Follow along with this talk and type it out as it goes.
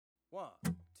One,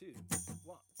 two,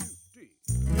 one, two, three.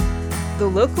 The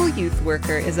Local Youth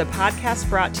Worker is a podcast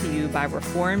brought to you by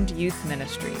Reformed Youth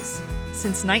Ministries.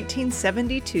 Since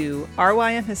 1972,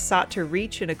 RYM has sought to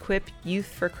reach and equip youth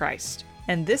for Christ,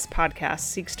 and this podcast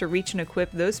seeks to reach and equip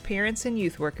those parents and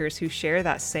youth workers who share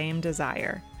that same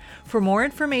desire. For more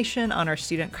information on our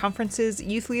student conferences,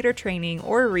 youth leader training,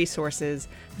 or resources,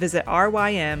 visit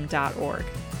rym.org.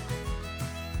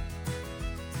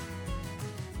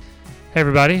 Hey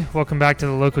everybody, welcome back to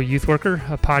The Local Youth Worker,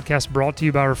 a podcast brought to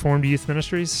you by Reformed Youth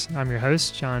Ministries. I'm your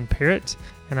host, John Parrott,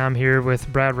 and I'm here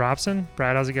with Brad Robson.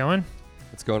 Brad, how's it going?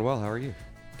 It's going well. How are you?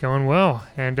 Going well.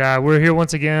 And we're here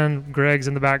once again. Greg's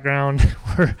in the background.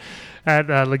 We're at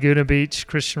Laguna Beach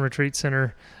Christian Retreat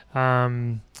Center,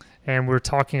 and we're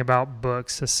talking about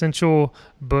books, essential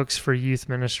books for youth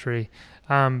ministry.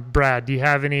 Brad, do you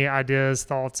have any ideas,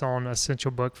 thoughts on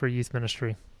essential book for youth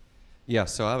ministry? Yeah,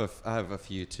 so I have a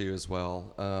few too as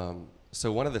well.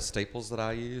 So one of the staples that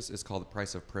I use is called The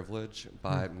Price of Privilege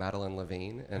by Madeline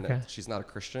Levine, and she's not a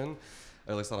Christian.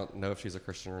 At least I don't know if she's a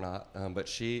Christian or not, but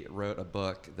she wrote a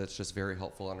book that's just very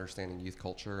helpful understanding youth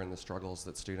culture and the struggles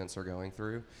that students are going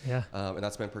through. Yeah. And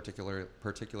that's been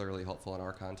particularly helpful in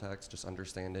our context, just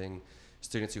understanding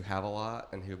students who have a lot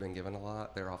and who've been given a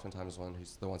lot. They're oftentimes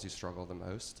the ones who struggle the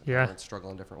most, and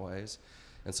struggle in different ways.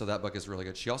 And so that book is really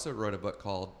good. She also wrote a book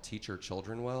called Teach Your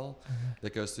Children Well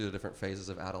that goes through the different phases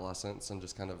of adolescence and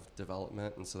just kind of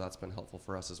development. And so that's been helpful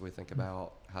for us as we think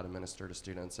about how to minister to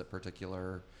students at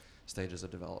particular stages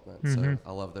of development. So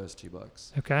I love those two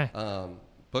books. Okay.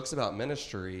 Books about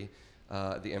ministry,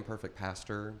 The Imperfect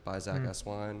Pastor by Zach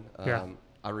Eswine.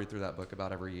 I read through that book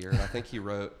about every year. And I think he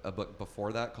wrote a book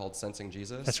before that called Sensing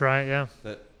Jesus. That's right, yeah.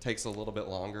 That takes a little bit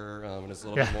longer and is a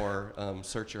little bit more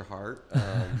search your heart.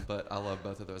 But I love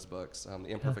both of those books. The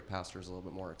Imperfect Pastor is a little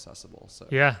bit more accessible. So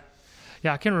Yeah,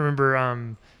 I can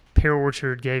remember Pear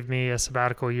Orchard gave me a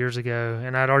sabbatical years ago,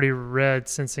 and I'd already read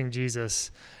Sensing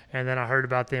Jesus. And then I heard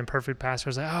about The Imperfect Pastor. I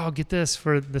was like, oh, I'll get this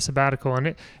for the sabbatical.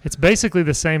 And it's basically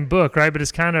the same book, right? But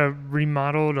it's kind of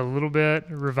remodeled a little bit,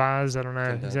 revised. I don't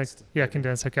know. Condensed.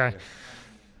 Condensed. Okay.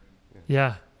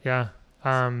 Yeah.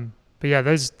 But yeah,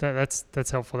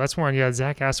 that's helpful. That's one. Yeah,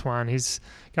 Zach Eswine. He's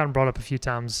gotten brought up a few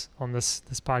times on this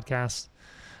podcast.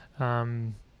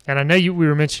 And I know we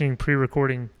were mentioning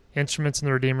pre-recording Instruments in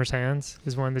the Redeemer's Hands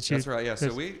is one that you... That's right, yeah.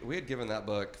 So we had given that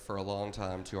book for a long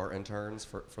time to our interns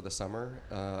for the summer,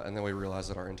 and then we realized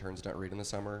that our interns don't read in the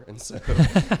summer, and so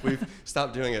we've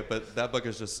stopped doing it. But that book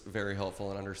is just very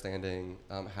helpful in understanding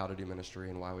how to do ministry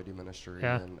and why we do ministry.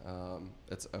 Yeah. And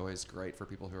it's always great for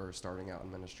people who are starting out in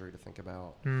ministry to think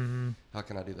about how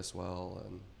can I do this well,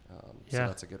 and so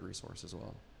that's a good resource as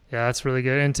well. Yeah, that's really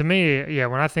good. And to me,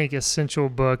 when I think essential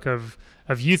book of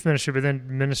youth ministry, but then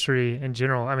ministry in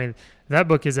general, I mean, that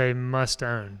book is a must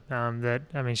own.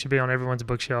 Should be on everyone's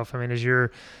bookshelf. I mean, as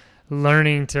you're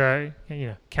learning to,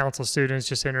 counsel students,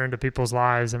 just enter into people's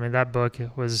lives, I mean, that book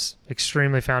was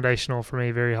extremely foundational for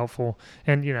me, very helpful.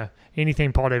 And,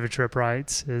 anything Paul David Tripp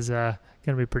writes is going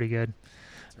to be pretty good.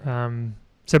 Right.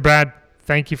 So Brad,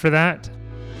 thank you for that.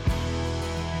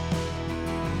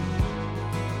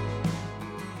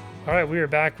 All right, we are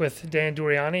back with Dan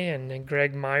Doriani and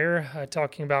Greg Meyer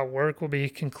talking about work. We'll be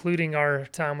concluding our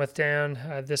time with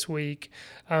Dan this week.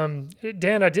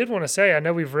 Dan, I did want to say, I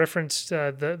know we've referenced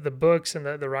the books and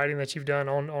the writing that you've done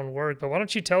on work, but why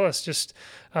don't you tell us just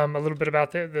a little bit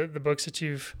about the books that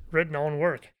you've written on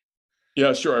work?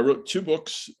 Yeah, sure. I wrote two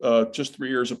books, just 3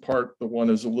 years apart. The one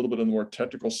is a little bit on the more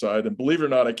technical side. And believe it or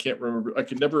not, I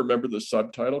can never remember the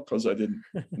subtitle because I didn't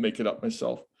make it up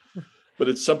myself. But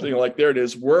it's something like, there it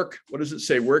is, work. What does it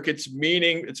say? Work, its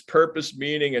meaning, its purpose,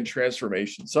 meaning, and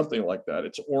transformation, something like that.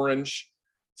 It's orange.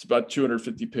 It's about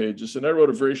 250 pages. And I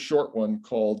wrote a very short one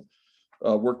called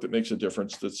Work That Makes a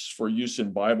Difference. That's for use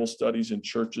in Bible studies in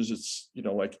churches. It's,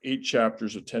 like 8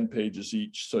 chapters of 10 pages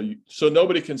each. So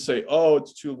nobody can say, oh,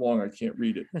 it's too long, I can't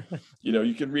read it.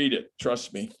 You can read it.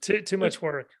 Trust me. Too much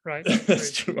work, right?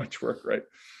 It's too much work, right?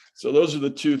 So those are the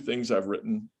two things I've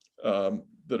written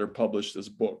that are published as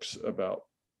books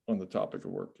on the topic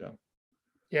of work.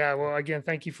 Yeah. Well, again,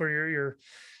 thank you for your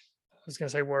I was going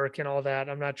to say work and all that.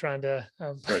 I'm not trying to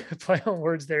play on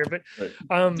words there, but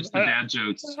just the dad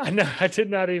jokes. I know I did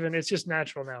not even. It's just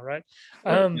natural now, right?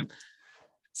 Yep.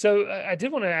 So I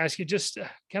did want to ask you just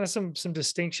kind of some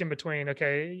distinction between,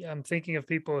 okay, I'm thinking of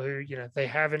people who, they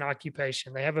have an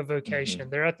occupation, they have a vocation,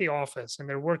 they're at the office and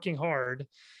they're working hard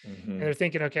and they're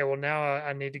thinking, okay, well, now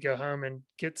I need to go home and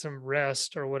get some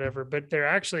rest or whatever, but they're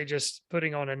actually just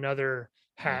putting on another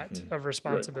hat of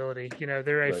responsibility.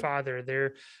 They're a father,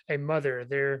 they're a mother,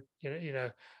 they're,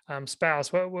 spouse,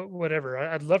 whatever.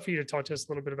 I'd love for you to talk to us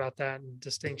a little bit about that and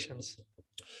distinctions.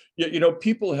 Yeah,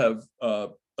 people have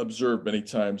observed many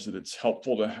times that it's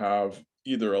helpful to have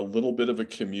either a little bit of a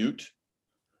commute,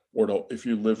 or if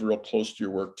you live real close to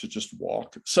your work, to just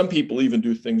walk. Some people even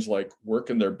do things like work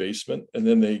in their basement, and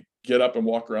then they get up and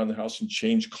walk around the house and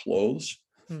change clothes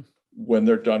when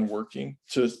they're done working,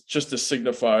 just to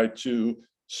signify to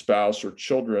spouse or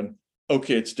children,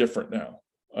 okay, it's different now.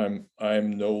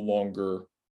 I'm no longer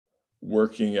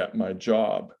working at my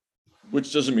job,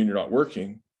 which doesn't mean you're not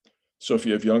working. So if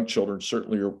you have young children,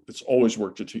 certainly it's always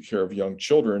work to take care of young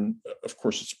children. Of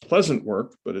course, it's pleasant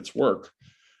work, but it's work.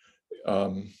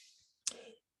 And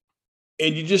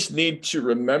you just need to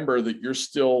remember that you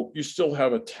still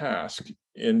have a task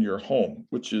in your home,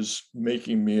 which is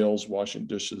making meals, washing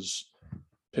dishes,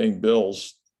 paying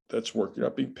bills. That's work. You're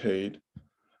not being paid.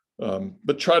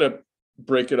 But try to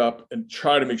break it up and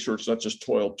try to make sure it's not just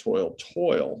toil.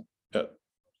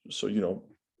 So,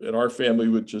 in our family,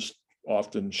 we would just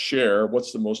often share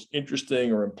what's the most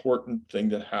interesting or important thing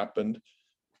that happened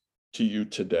to you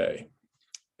today,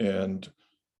 and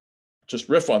just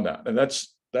riff on that. And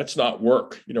that's not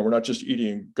work. We're not just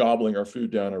gobbling our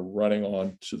food down and running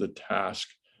on to the task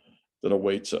that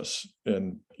awaits us.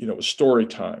 And, story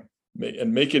time,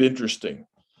 and make it interesting,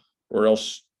 or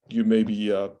else you may be,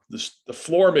 the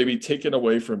floor may be taken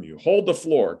away from you. Hold the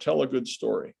floor, tell a good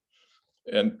story,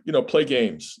 and, play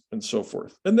games and so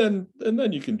forth. And then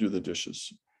you can do the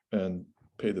dishes and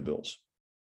pay the bills.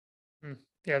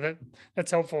 Yeah,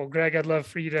 that's helpful. Greg, I'd love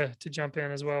for you to jump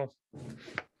in as well.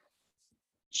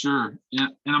 Sure. Yeah.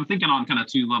 And I'm thinking on kind of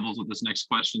two levels with this next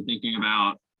question, thinking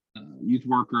about youth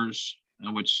workers,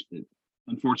 which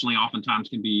unfortunately oftentimes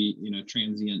can be,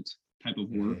 transient type of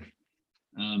work.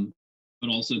 But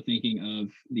also thinking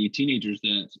of the teenagers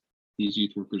that these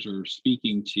youth workers are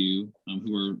speaking to,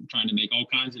 who are trying to make all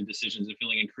kinds of decisions and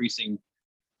feeling increasing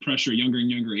pressure, younger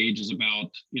and younger ages, about,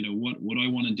 what do I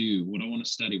want to do? What do I want to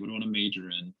study? What do I want to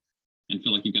major in? And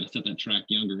feel like you've got to set that track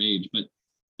younger age. But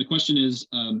the question is,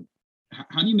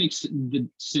 how do you make the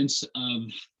sense of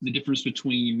the difference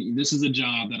between, this is a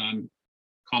job that I'm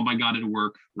called by God to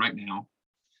work right now,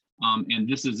 and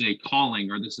this is a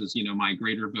calling, or this is, my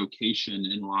greater vocation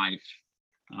in life?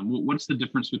 What's the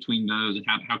difference between those, and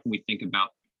how can we think about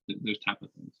those type of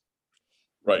things?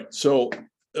 Right. So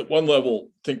at one level,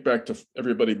 think back to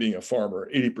everybody being a farmer,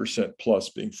 80%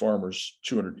 plus being farmers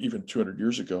 200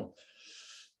 years ago.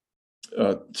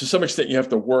 To some extent, you have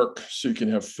to work so you can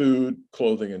have food,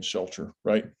 clothing, and shelter,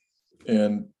 right?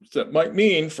 And that might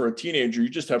mean for a teenager, you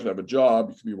just have to have a job.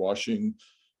 You could be washing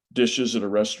dishes at a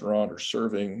restaurant, or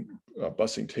serving,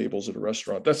 bussing tables at a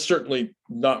restaurant. That's certainly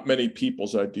not many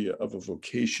people's idea of a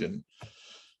vocation.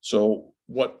 So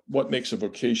what makes a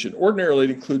vocation? Ordinarily,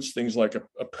 it includes things like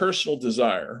a personal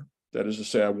desire. That is to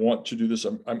say, I want to do this.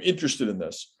 I'm interested in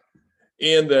this.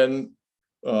 And then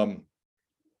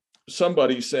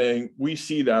somebody saying, we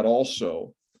see that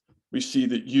also. We see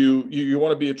that you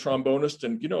want to be a trombonist,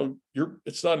 and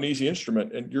it's not an easy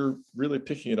instrument, and you're really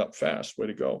picking it up fast. Way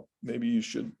to go. Maybe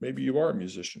you are a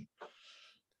musician.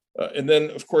 And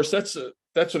then, of course, that's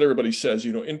what everybody says,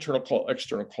 internal call,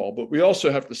 external call. But we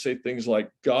also have to say things like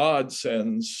God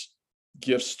sends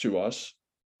gifts to us.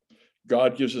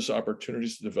 God gives us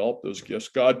opportunities to develop those gifts.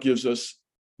 God gives us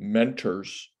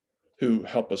mentors who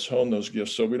help us hone those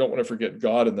gifts. So we don't want to forget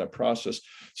God in that process.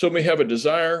 So when we have a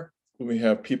desire, when we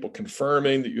have people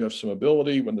confirming that you have some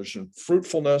ability, when there's some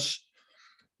fruitfulness,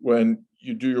 when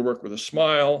you do your work with a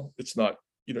smile, it's not,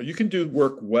 you can do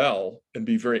work well and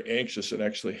be very anxious and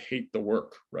actually hate the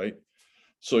work, right?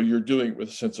 So you're doing it with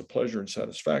a sense of pleasure and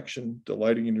satisfaction,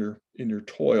 delighting in your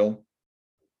toil.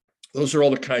 Those are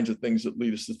all the kinds of things that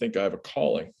lead us to think I have a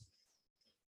calling.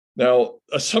 Now,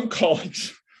 some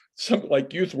callings, some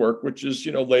like youth work, which is,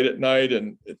 late at night,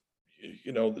 and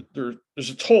there's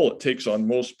a toll it takes on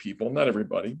most people, not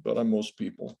everybody, but on most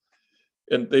people.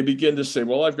 And they begin to say,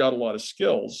 well, I've got a lot of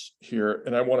skills here,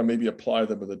 and I want to maybe apply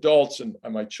them with adults, and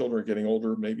my children are getting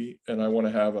older maybe, and I want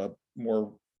to have a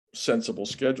more sensible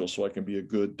schedule so I can be a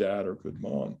good dad or good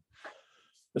mom.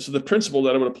 And so the principle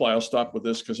that I would apply, I'll stop with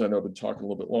this because I know I've been talking a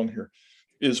little bit long here,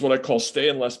 is what I call stay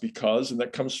unless because, and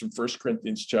that comes from 1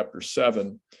 Corinthians chapter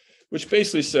 7, which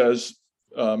basically says,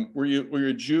 were you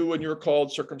a Jew when you were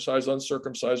called, circumcised,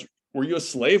 uncircumcised? Were you a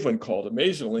slave when called?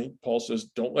 Amazingly, Paul says,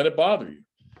 don't let it bother you.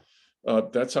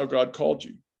 That's how God called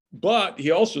you. But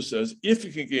he also says, if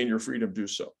you can gain your freedom, do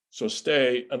so. So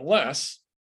stay unless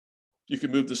you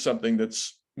can move to something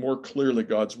that's more clearly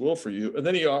God's will for you. And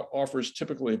then he offers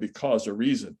typically a because, a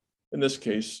reason. In this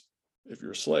case, if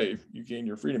you're a slave, you gain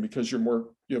your freedom because you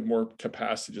have more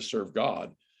capacity to serve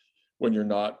God when you're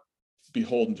not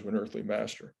beholden to an earthly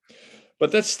master.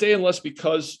 But that's staying less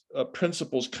because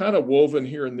principles kind of woven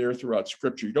here and there throughout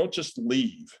Scripture. You don't just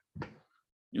leave.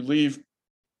 You leave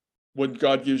when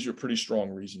God gives you a pretty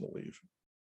strong reason to leave.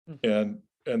 And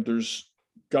there's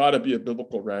got to be a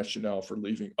biblical rationale for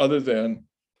leaving, other than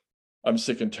I'm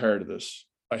sick and tired of this.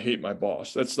 I hate my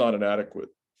boss. That's not an adequate.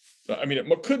 I mean,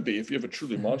 it could be if you have a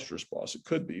truly monstrous boss, it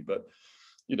could be, but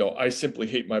I simply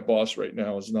hate my boss right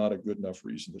now is not a good enough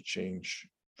reason to change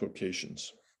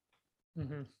vocations.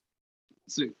 Mm-hmm.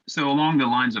 So along the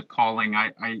lines of calling,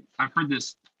 I've heard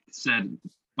this said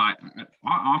by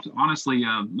honestly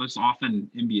most often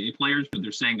NBA players, but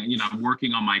they're saying, I'm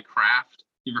working on my craft.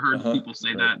 You ever heard people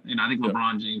say that? And I think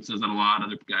LeBron James says that a lot.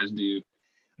 Other guys do.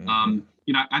 Mm-hmm.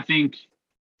 I think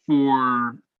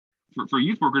for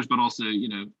youth workers, but also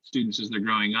students as they're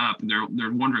growing up,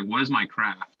 they're wondering, what is my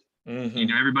craft?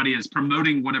 Mm-hmm. Everybody is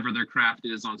promoting whatever their craft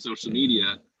is on social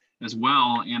media as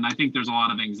well, and I think there's a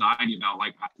lot of anxiety about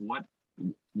like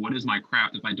what is my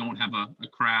craft? If I don't have a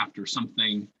craft or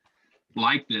something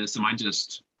like this, am I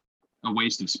just a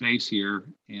waste of space here?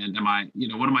 And am I,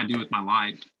 what am I doing with my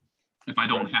life if I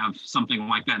don't have something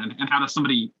like that? And how does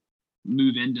somebody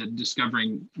move into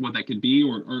discovering what that could be,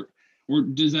 or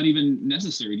is that even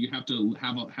necessary? Do you have to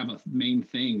have a main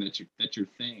thing that's your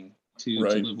thing to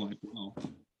live life well?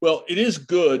 Well, it is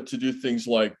good to do things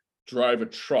like drive a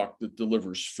truck that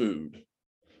delivers food.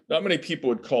 Not many people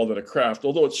would call that a craft,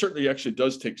 although it certainly actually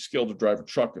does take skill to drive a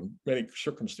truck in many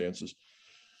circumstances.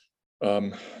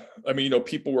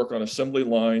 People work on assembly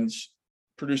lines,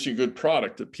 producing good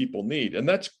product that people need, and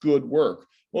that's good work.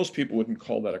 Most people wouldn't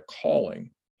call that a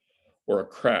calling or a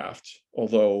craft,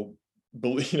 although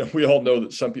we all know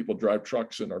that some people drive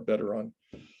trucks and are better on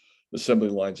assembly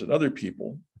lines than other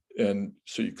people, and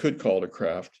so you could call it a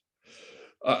craft.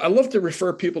 I love to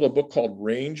refer people to a book called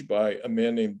Range by a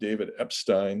man named David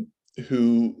Epstein,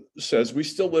 who says we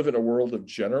still live in a world of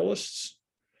generalists.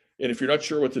 And if you're not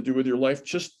sure what to do with your life,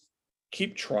 just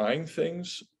keep trying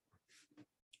things,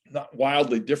 not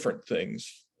wildly different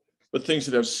things, but things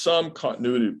that have some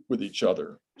continuity with each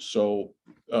other. So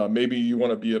maybe you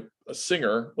want to be a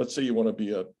singer. Let's say you want to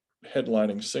be a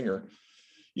headlining singer.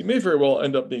 You may very well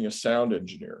end up being a sound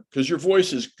engineer because your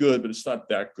voice is good, but it's not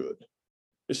that good.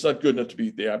 It's not good enough to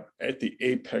be at the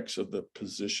apex of the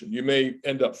position. You may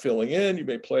end up filling in, you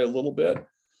may play a little bit,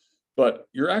 but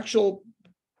your actual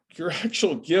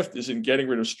gift is in getting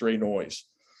rid of stray noise.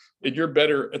 And you're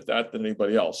better at that than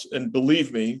anybody else. And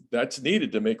believe me, that's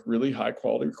needed to make really high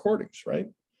quality recordings, right?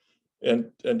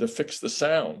 And to fix the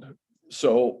sound.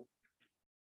 So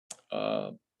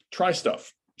try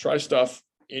stuff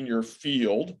in your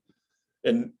field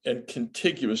and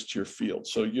contiguous to your field.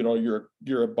 So,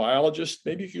 you're a biologist,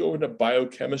 maybe you can go into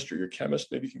biochemistry, you're a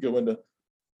chemist, maybe you can go into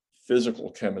physical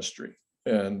chemistry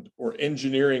or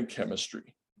engineering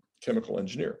chemistry, chemical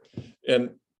engineer.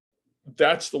 And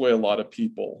that's the way a lot of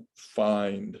people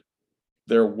find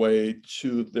their way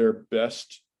to their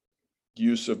best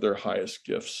use of their highest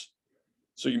gifts.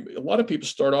 So a lot of people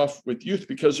start off with youth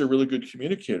because they're really good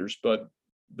communicators, but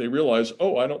they realize,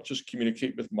 I don't just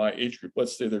communicate with my age group.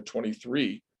 Let's say they're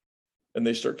 23 and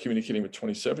they start communicating with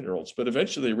 27-year-olds. But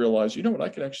eventually they realize, I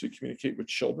can actually communicate with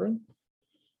children,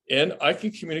 and I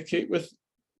can communicate with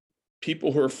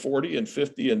people who are 40 and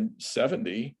 50 and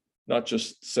 70, not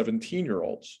just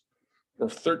 17-year-olds or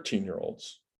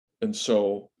 13-year-olds. And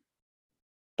so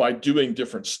by doing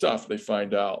different stuff, they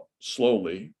find out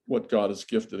slowly what God has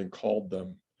gifted and called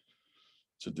them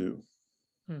to do.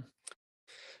 Yeah,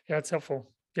 that's helpful.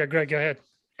 Yeah, Greg, go ahead.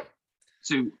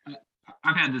 So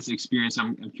I've had this experience.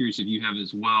 I'm curious if you have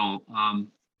as well.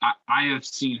 I have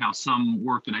seen how some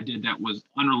work that I did that was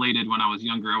unrelated when I was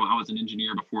younger. I was an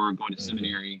engineer before going to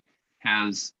seminary.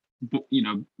 There's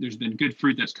been good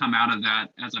fruit that's come out of that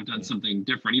as I've done something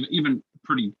different, even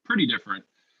pretty different,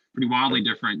 pretty wildly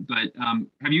different. But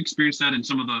have you experienced that in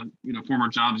some of the former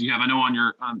jobs you have? I know on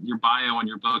your bio on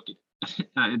your book, it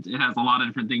has a lot of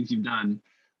different things you've done.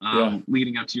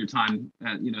 Leading up to your time,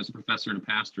 as a professor and a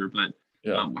pastor, but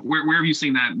where have you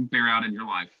seen that bear out in your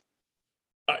life?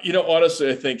 Honestly,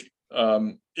 I think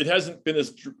it hasn't been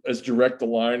as direct a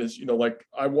line as, like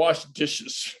I washed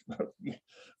dishes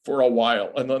for a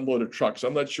while and unloaded trucks.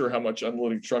 I'm not sure how much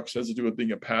unloading trucks has to do with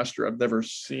being a pastor. I've never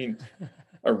seen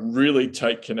a really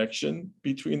tight connection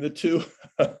between the two.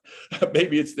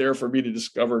 Maybe it's there for me to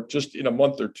discover just in a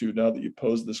month or two now that you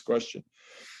posed this question.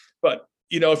 But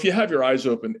if you have your eyes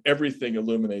open, everything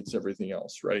illuminates everything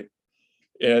else, right?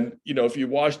 And, if you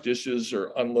wash dishes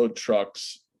or unload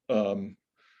trucks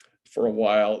for a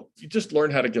while, you just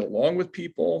learn how to get along with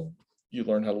people. You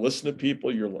learn how to listen to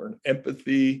people. You learn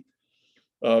empathy.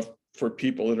 for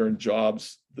people that are in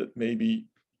jobs that maybe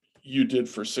you did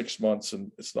for 6 months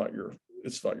and it's not your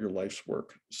life's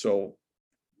work. So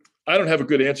I don't have a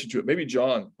good answer to it. Maybe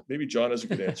John has a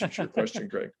good answer to your question,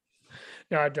 Greg.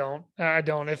 No, I don't. I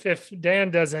don't. If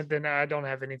Dan doesn't, then I don't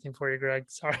have anything for you, Greg.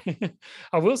 Sorry.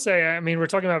 I will say, I mean, we're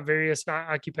talking about various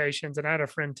occupations, and I had a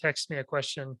friend text me a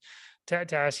question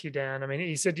to ask you, Dan. I mean,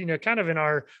 he said, kind of in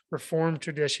our Reformed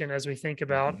tradition, as we think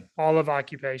about all of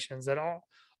occupations, that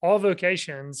all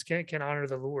vocations can honor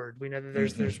the Lord. We know that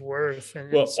there's worth.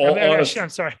 And well, all honest, I'm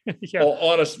sorry. Yeah. All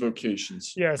honest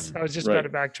vocations. Yes, I was just about to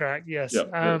backtrack. Yes.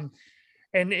 Yep, right.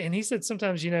 And he said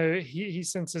sometimes, he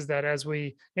senses that as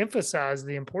we emphasize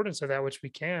the importance of that, which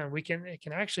it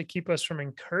can actually keep us from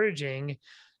encouraging,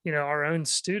 our own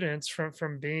students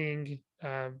from being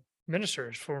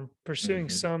ministers, from pursuing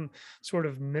some sort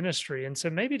of ministry. And so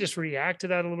maybe just react to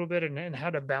that a little bit and how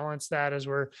to balance that as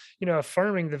we're,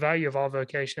 affirming the value of all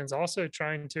vocations, also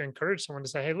trying to encourage someone to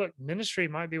say, hey, look, ministry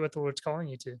might be what the Lord's calling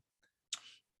you to.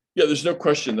 Yeah, there's no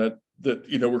question that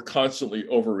we're constantly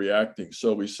overreacting.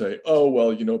 So we say, oh,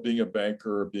 well, being a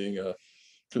banker or being a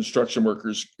construction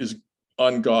worker is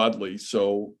ungodly.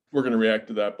 So we're going to react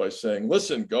to that by saying,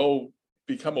 listen, go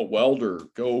become a welder,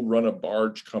 go run a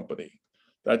barge company.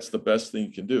 That's the best thing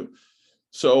you can do.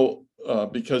 So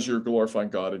because you're glorifying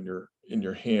God in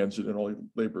your hands and in all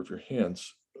labor of your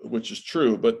hands, which is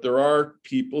true. But there are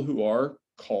people who are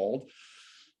called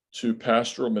to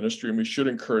pastoral ministry, and we should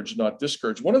encourage, not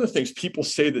discourage. One of the things people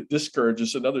say that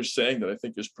discourages, another saying that I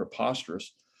think is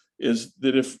preposterous, is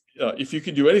that if you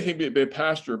can do anything but be a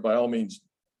pastor, by all means,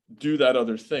 do that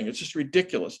other thing. It's just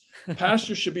ridiculous.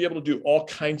 Pastors should be able to do all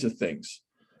kinds of things.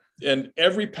 And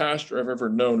every pastor I've ever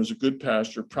known is a good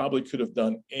pastor, probably could have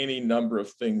done any number of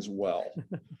things well.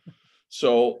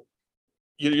 So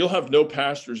you'll have no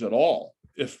pastors at all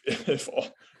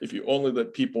if you only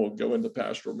let people go into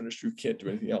pastoral ministry who can't do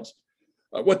anything else.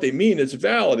 What they mean is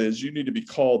valid is you need to be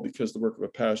called because the work of a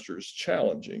pastor is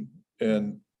challenging,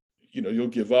 and you'll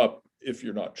give up if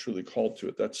you're not truly called to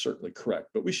it. That's certainly correct,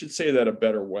 but we should say that a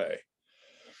better way.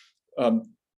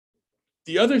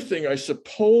 The other thing I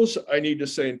suppose I need to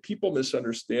say, and people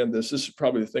misunderstand this is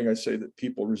probably the thing I say that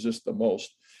people resist the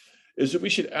most, is that we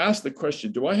should ask the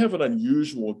question, do I have an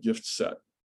unusual gift set?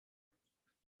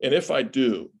 And if I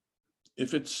do,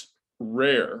 if it's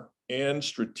rare and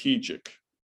strategic,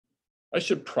 I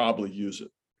should probably use it.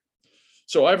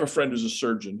 So I have a friend who's a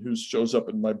surgeon who shows up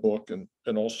in my book,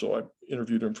 and also I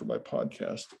interviewed him for my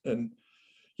podcast. And,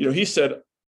 he said,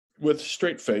 with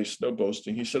straight face, no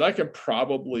boasting, he said, I can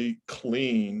probably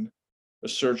clean a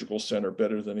surgical center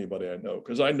better than anybody I know,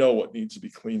 because I know what needs to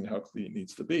be cleaned, how clean it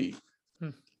needs to be.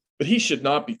 But he should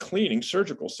not be cleaning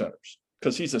surgical centers,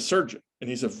 because he's a surgeon and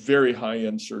he's a very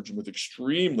high-end surgeon with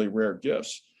extremely rare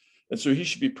gifts. And so he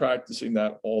should be practicing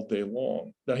that all day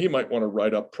long. Now, he might want to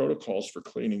write up protocols for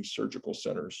cleaning surgical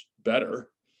centers better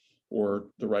or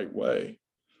the right way.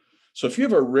 So if you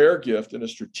have a rare gift and a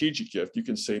strategic gift, you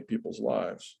can save people's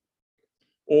lives.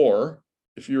 Or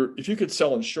if you could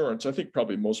sell insurance, I think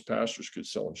probably most pastors could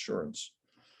sell insurance.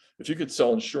 If you could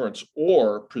sell insurance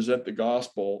or present the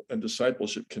gospel and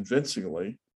discipleship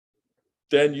convincingly,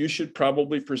 then you should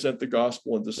probably present the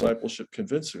gospel and discipleship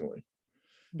convincingly,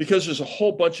 because there's a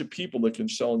whole bunch of people that can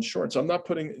sell insurance. I'm not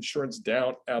putting insurance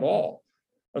down at all.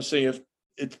 I'm saying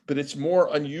but it's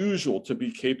more unusual to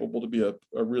be capable to be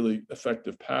a really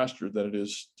effective pastor than it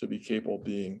is to be capable of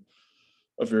being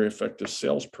a very effective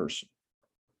salesperson.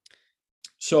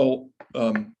 So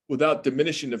without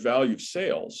diminishing the value of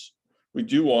sales, we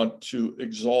do want to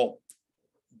exalt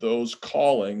those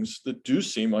callings that do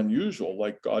seem unusual,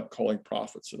 like God calling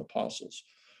prophets and apostles.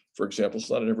 For example, it's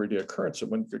not an everyday occurrence.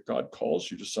 And when God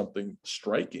calls you to something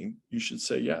striking, you should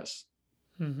say yes.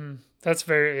 Mm-hmm. That's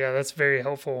very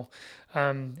helpful.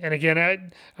 And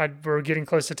again, we're getting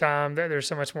close to time. There's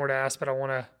so much more to ask, but I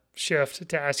want to shift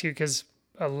to ask you, because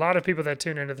a lot of people that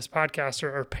tune into this podcast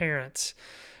are parents.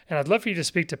 And I'd love for you to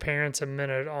speak to parents a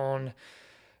minute on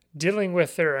dealing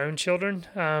with their own children.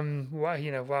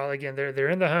 While again, they're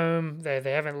in the home, they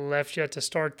haven't left yet to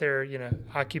start their,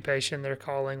 occupation, their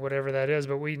calling, whatever that is,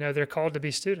 but we know they're called to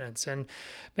be students. And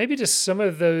maybe just some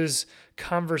of those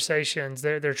conversations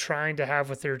they're trying to have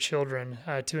with their children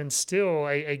to instill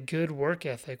a good work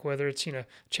ethic, whether it's,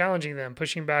 challenging them,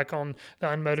 pushing back on the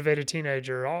unmotivated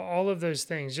teenager, all of those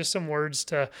things. Just some words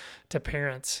to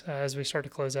parents as we start to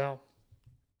close out.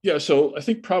 Yeah, so I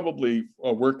think probably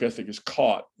a work ethic is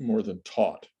caught more than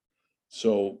taught.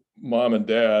 So mom and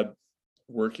dad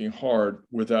working hard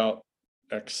without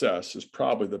excess is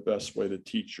probably the best way to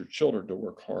teach your children to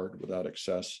work hard without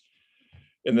excess.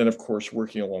 And then, of course,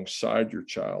 working alongside your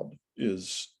child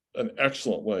is an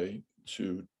excellent way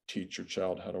to teach your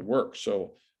child how to work.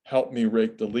 So help me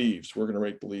rake the leaves. We're going to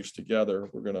rake the leaves together.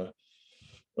 We're going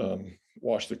to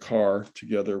wash the car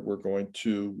together. We're going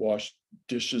to wash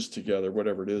dishes together,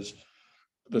 whatever it is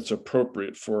that's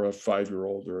appropriate for a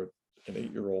 5-year-old or an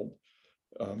 8-year-old.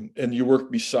 And you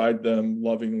work beside them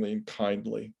lovingly and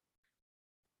kindly.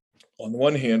 On the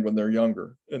one hand, when they're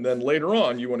younger, and then later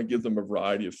on, you want to give them a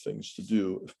variety of things to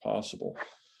do if possible.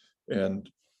 And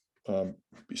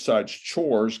besides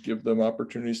chores, give them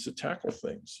opportunities to tackle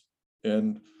things.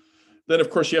 And then,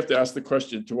 of course, you have to ask the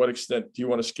question, to what extent do you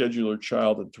want to schedule your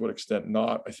child and to what extent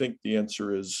not? I think the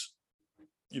answer is,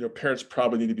 parents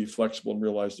probably need to be flexible and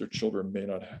realize their children may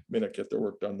not get their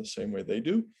work done the same way they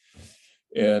do.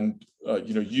 And,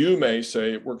 you may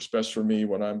say it works best for me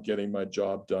when I'm getting my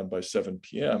job done by 7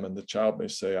 p.m. And the child may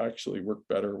say, I actually work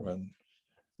better when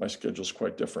my schedule is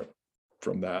quite different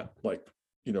from that. Like,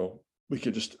 we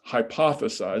could just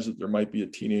hypothesize that there might be a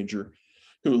teenager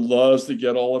who loves to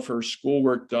get all of her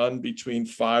schoolwork done between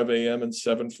 5 a.m. and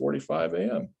 7:45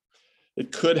 a.m.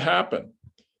 It could happen.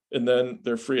 And then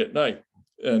they're free at night.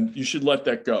 And you should let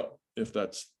that go if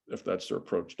that's their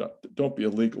approach. Don't be a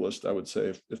legalist, I would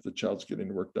say, if the child's getting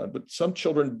the work done. But some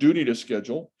children do need a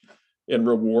schedule and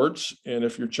rewards. And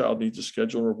if your child needs a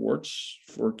schedule and rewards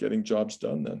for getting jobs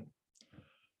done,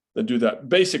 then do that.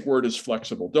 Basic word is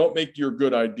flexible. Don't make your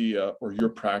good idea or your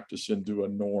practice into a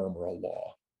norm or a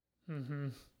law. Mm-hmm.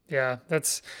 Yeah,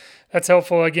 that's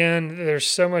helpful. Again, there's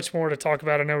so much more to talk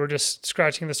about. I know we're just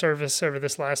scratching the surface over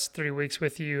this last 3 weeks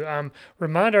with you.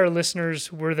 Remind our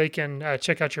listeners where they can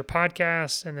check out your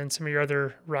podcast and then some of your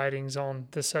other writings on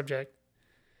this subject.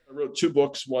 I wrote 2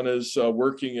 books. One is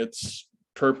Working Its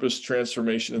Purpose,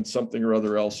 Transformation, and Something or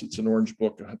Other Else. It's an orange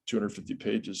book, 250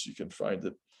 pages. You can find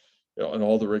it on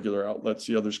all the regular outlets.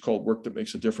 The other is called Work That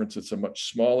Makes a Difference. It's a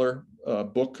much smaller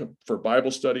book for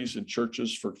Bible studies in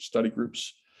churches, for study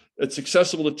groups. It's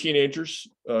accessible to teenagers.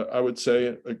 I would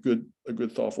say a good,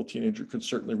 thoughtful teenager could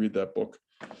certainly read that book.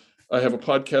 I have a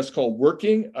podcast called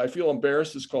Working. I feel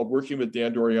embarrassed. It's called Working with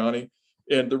Dan Doriani.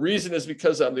 And the reason is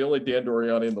because I'm the only Dan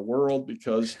Doriani in the world,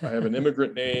 because I have an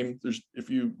immigrant name. If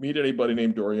you meet anybody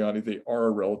named Doriani, they are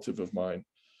a relative of mine.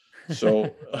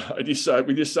 So we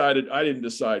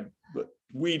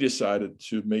decided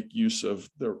to make use of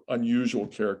the unusual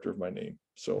character of my name.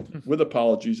 So with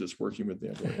apologies, it's Working with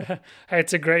Dan Doriani. Hey,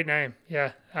 it's a great name.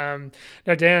 Yeah.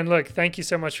 Now, Dan, look, thank you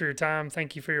so much for your time.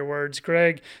 Thank you for your words.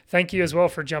 Greg, thank you as well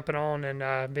for jumping on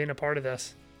and being a part of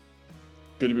this.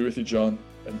 Good to be with you, John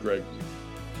and Greg.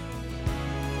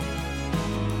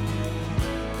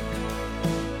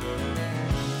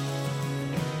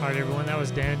 All right, everyone, that was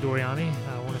Dan Doriani.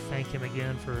 I want to thank him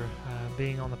again for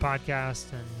being on the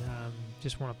podcast, and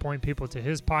just want to point people to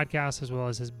his podcast as well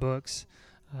as his books.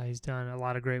 He's done a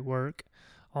lot of great work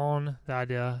on the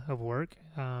idea of work.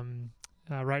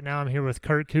 Right now I'm here with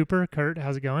Kurt Cooper. Kurt,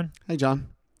 how's it going? Hey, John.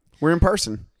 We're in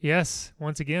person. Yes,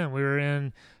 once again. We were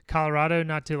in Colorado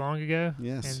not too long ago.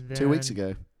 Yes, and then, 2 weeks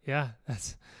ago. Yeah,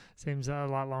 that seems a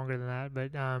lot longer than that.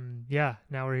 But,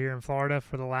 now we're here in Florida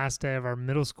for the last day of our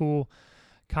middle school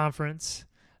conference.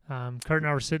 Kurt and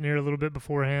I were sitting here a little bit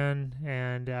beforehand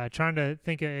and trying to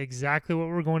think of exactly what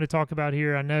we're going to talk about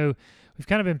here. I know we've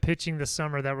kind of been pitching this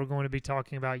summer that we're going to be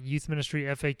talking about youth ministry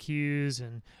FAQs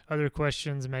and other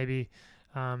questions maybe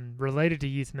related to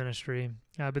youth ministry.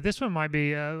 But this one might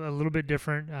be a little bit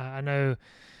different. I know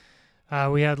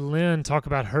we had Lynn talk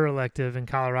about her elective in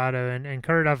Colorado. And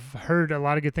Kurt, I've heard a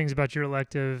lot of good things about your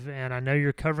elective, and I know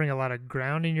you're covering a lot of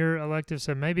ground in your elective.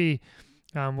 So maybe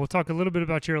we'll talk a little bit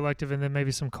about your elective and then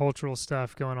maybe some cultural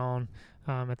stuff going on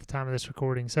at the time of this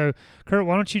recording. So, Kurt,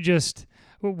 why don't you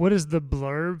what is the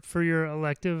blurb for your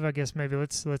elective? I guess maybe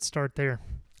let's start there.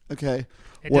 Okay.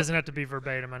 It doesn't have to be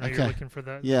verbatim. I know you're looking for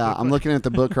the Yeah, I'm looking at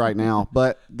the book right now.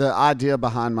 But the idea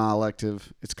behind my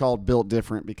elective, it's called Built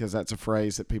Different because that's a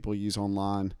phrase that people use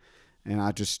online. And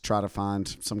I just try to find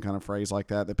some kind of phrase like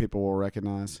that people will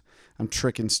recognize. I'm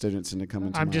tricking students into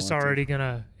coming to my elective. Already going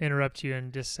to interrupt you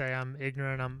and just say I'm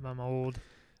ignorant, I'm old.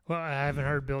 Well, I haven't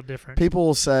heard built different. People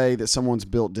will say that someone's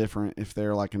built different if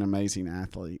they're like an amazing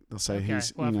athlete. They'll say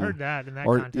he's, I've heard that in that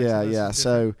context. Yeah.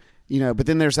 So, but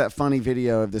then there's that funny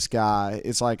video of this guy.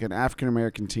 It's like an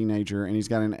African-American teenager, and he's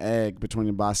got an egg between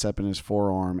his bicep and his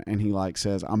forearm, and he like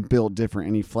says, I'm built different,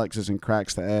 and he flexes and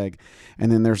cracks the egg.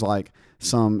 And then there's like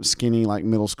some skinny like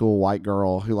middle school white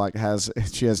girl who like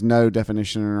she has no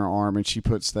definition in her arm, and she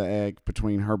puts the egg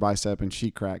between her bicep and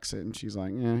she cracks it, and she's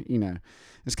like,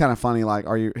 it's kind of funny. Like,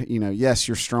 are you, yes,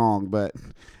 you're strong, but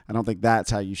I don't think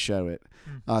that's how you show it.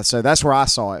 So that's where I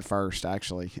saw it first,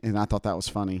 actually, and I thought that was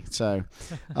funny. So,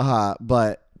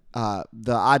 but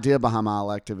the idea behind my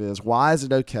elective is, why is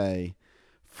it okay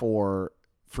for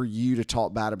you to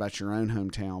talk bad about your own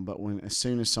hometown, but as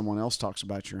soon as someone else talks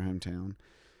about your hometown,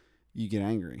 you get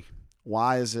angry?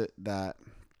 Why is it that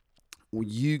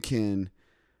you can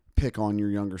pick on your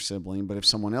younger sibling, but if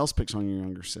someone else picks on your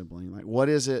younger sibling, like, what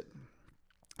is it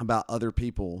about other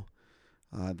people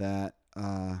and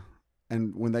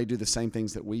when they do the same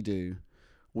things that we do,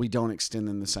 we don't extend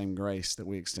them the same grace that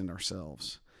we extend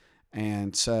ourselves?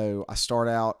 And so I start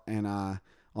out, and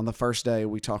on the first day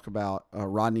we talk about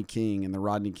Rodney King and the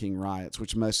Rodney King riots,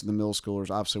 which most of the middle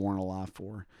schoolers obviously weren't alive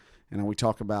for. And we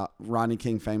talk about Rodney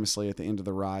King famously at the end of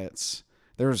the riots.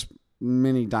 There's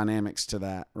many dynamics to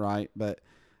that, right? But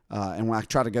and when I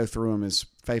try to go through them as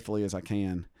faithfully as I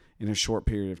can in a short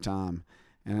period of time.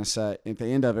 And I say, at the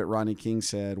end of it, Rodney King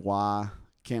said, "Why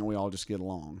can't we all just get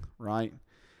along?" Right?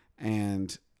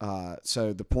 And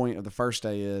so the point of the first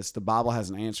day is the Bible has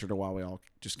an answer to why we all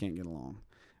just can't get along.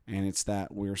 And it's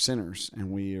that we're sinners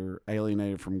and we are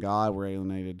alienated from God. We're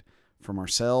alienated from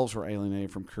ourselves. We're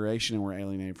alienated from creation, and we're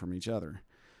alienated from each other.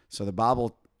 So the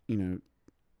Bible, the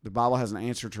Bible has an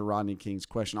answer to Rodney King's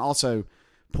question. Also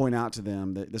point out to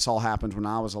them that this all happened when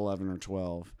I was 11 or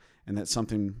 12, and that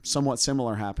something somewhat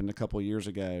similar happened a couple of years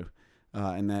ago.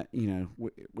 And that,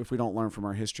 if we don't learn from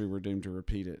our history, we're doomed to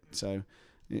repeat it. So,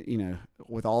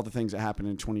 with all the things that happened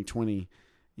in 2020,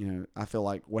 I feel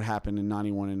like what happened in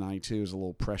 91 and 92 is a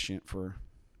little prescient for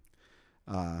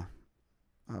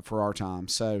our time.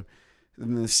 So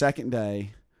then the second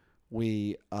day,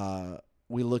 we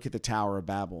look at the Tower of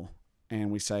Babel,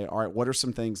 and we say, all right, what are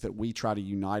some things that we try to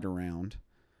unite around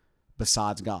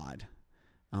besides God?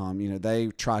 They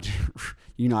try to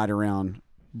unite around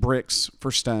bricks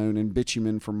for stone and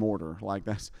bitumen for mortar,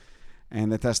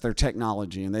 and that's their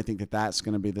technology, and they think that that's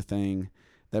going to be the thing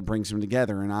that brings them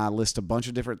together. And I list a bunch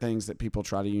of different things that people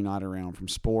try to unite around, from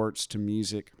sports to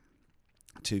music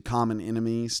to common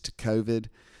enemies to COVID,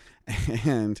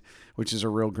 and which is a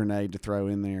real grenade to throw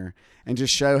in there, and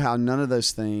just show how none of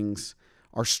those things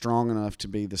are strong enough to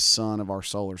be the sun of our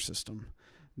solar system.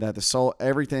 That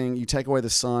everything, you take away the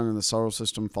sun and the solar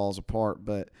system falls apart,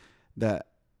 but that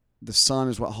the sun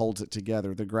is what holds it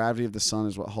together. The gravity of the sun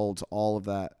is what holds all of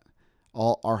that,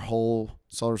 our whole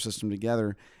solar system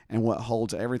together. And what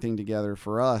holds everything together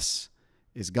for us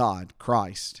is God,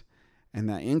 Christ. And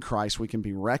that in Christ we can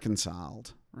be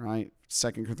reconciled, right?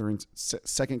 2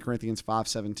 Corinthians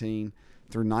 5:17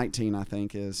 through 19, I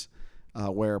think, is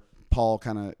where Paul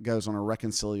kind of goes on a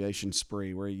reconciliation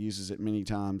spree, where he uses it many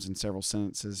times in several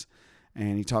sentences.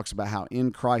 And he talks about how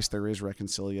in Christ there is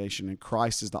reconciliation, and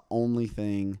Christ is the only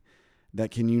thing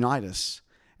that can unite us.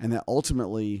 And that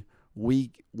ultimately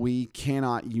we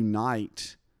cannot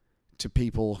unite to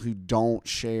people who don't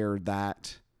share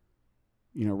that,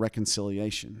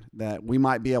 reconciliation. That we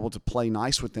might be able to play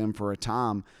nice with them for a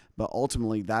time, but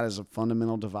ultimately that is a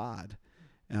fundamental divide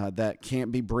that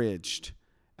can't be bridged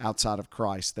outside of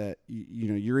Christ. That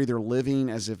you're either living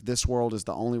as if this world is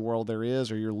the only world there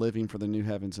is, or you're living for the new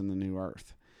heavens and the new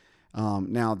earth.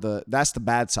 Now that's the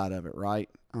bad side of it, right?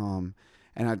 And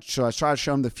I try to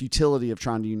show them the futility of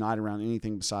trying to unite around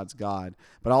anything besides God,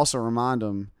 but also remind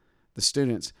them, the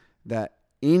students, that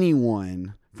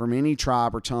anyone from any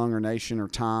tribe or tongue or nation or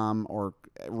time or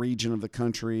region of the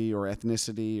country or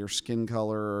ethnicity or skin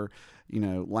color or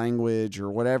language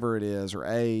or whatever it is, or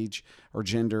age or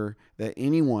gender, that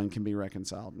anyone can be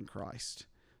reconciled in Christ.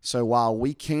 So while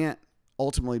we can't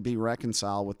ultimately be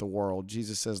reconciled with the world,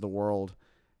 Jesus says the world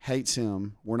hates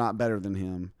him. We're not better than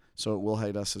him, so it will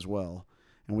hate us as well.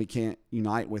 And we can't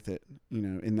unite with it,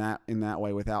 in that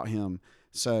way without him.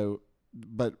 So,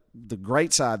 but the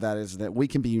great side of that is that we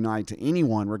can be united to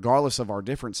anyone, regardless of our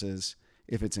differences,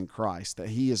 if it's in Christ, that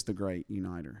he is the great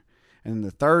uniter. And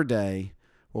the third day,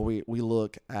 we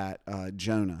look at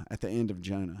Jonah, at the end of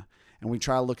Jonah, and we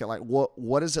try to look at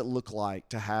what does it look like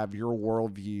to have your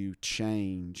worldview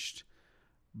changed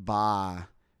by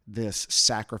this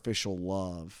sacrificial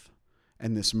love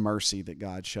and this mercy that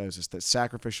God shows us. That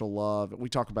sacrificial love, we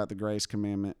talk about the grace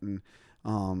commandment and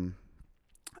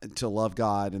to love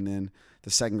God, and then the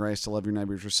second grace, to love your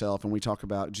neighbor as yourself. And we talk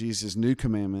about Jesus' new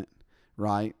commandment,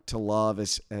 right? To love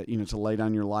is, to lay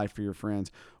down your life for your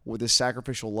friends. With this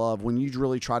sacrificial love, when you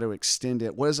really try to extend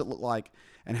it, what does it look like,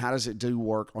 and how does it do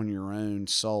work on your own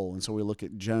soul? And so we look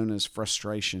at Jonah's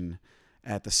frustration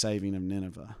at the saving of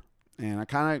Nineveh. And I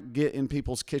kind of get in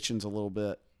people's kitchens a little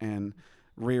bit and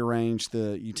rearrange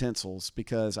the utensils,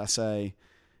 because I say,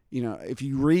 if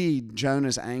you read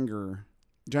Jonah's anger,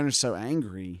 Jonah's so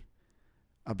angry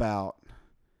about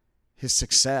his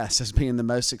success as being the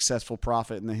most successful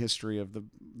prophet in the history of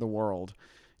the world.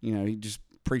 He just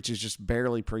preaches, just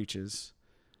barely preaches,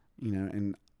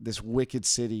 and this wicked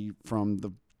city, from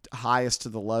the highest to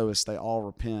the lowest, they all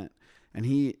repent. And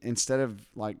he, instead of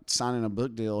like signing a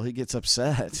book deal, he gets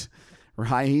upset,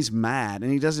 right? He's mad.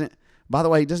 And he doesn't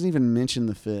even mention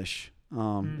the fish.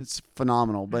 It's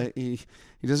phenomenal, but he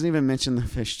doesn't even mention the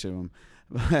fish to him.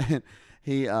 But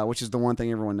he, which is the one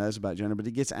thing everyone knows about Jonah, but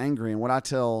he gets angry. And what I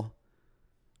tell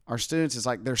our students is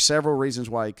like, there's several reasons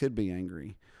why he could be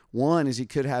angry. One is he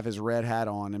could have his red hat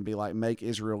on and be like, make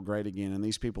Israel great again. And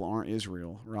these people aren't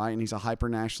Israel, right? And he's a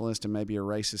hyper-nationalist and maybe a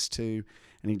racist too.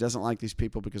 And he doesn't like these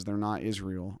people because they're not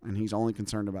Israel. And he's only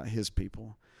concerned about his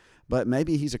people. But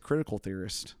maybe he's a critical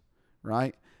theorist,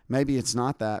 right? Maybe it's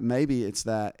not that. Maybe it's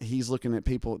that he's looking at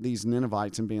people, these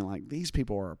Ninevites, and being like, these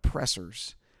people are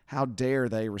oppressors. How dare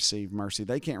they receive mercy?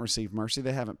 They can't receive mercy.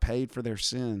 They haven't paid for their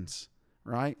sins,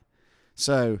 right?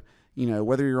 So,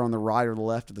 whether you're on the right or the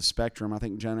left of the spectrum, I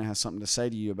think Jonah has something to say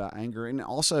to you about anger. And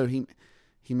also, he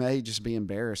may just be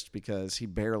embarrassed because he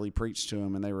barely preached to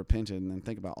them and they repented. And then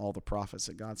think about all the prophets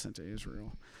that God sent to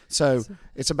Israel. So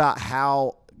it's about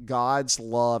how God's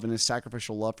love and his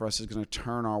sacrificial love for us is going to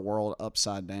turn our world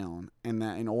upside down. And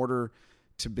that in order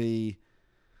to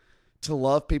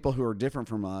love people who are different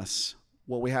from us,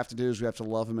 what we have to do is we have to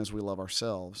love them as we love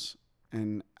ourselves.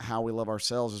 And how we love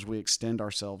ourselves is we extend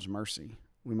ourselves mercy.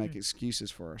 We make excuses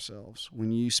for ourselves.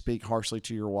 When you speak harshly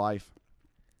to your wife,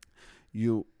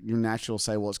 your naturally will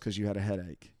say, well, it's because you had a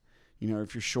headache.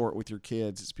 If you're short with your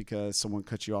kids, it's because someone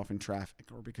cut you off in traffic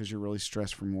or because you're really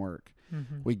stressed from work.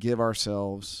 Mm-hmm.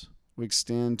 We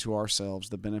extend to ourselves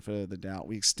the benefit of the doubt.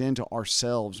 We extend to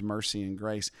ourselves mercy and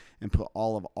grace and put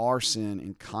all of our sin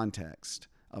in context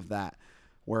of that.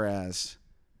 Whereas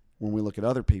when we look at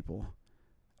other people,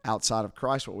 outside of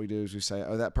Christ, what we do is we say,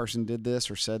 oh, that person did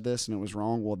this or said this and it was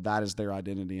wrong. Well, that is their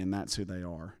identity and that's who they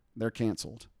are. They're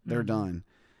canceled. They're done.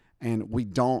 And we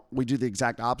do the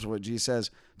exact opposite of what Jesus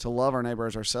says. To love our neighbor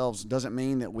as ourselves doesn't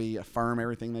mean that we affirm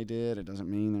everything they did. It doesn't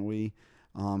mean that we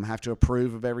have to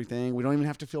approve of everything. We don't even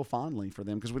have to feel fondly for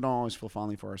them because we don't always feel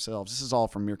fondly for ourselves. This is all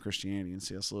from Mere Christianity and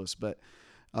C.S. Lewis. But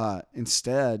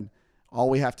instead, all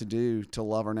we have to do to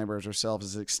love our neighbor as ourselves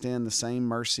is extend the same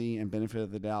mercy and benefit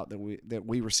of the doubt that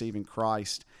we receive in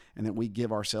Christ and that we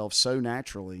give ourselves so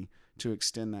naturally to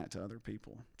extend that to other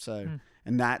people. So,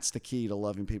 and that's the key to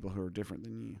loving people who are different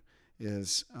than you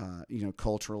is,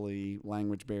 culturally,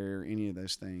 language barrier, any of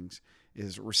those things,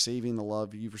 is receiving the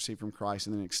love you've received from Christ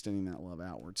and then extending that love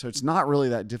outward. So it's not really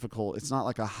that difficult. It's not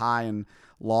like a high and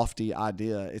lofty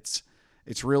idea.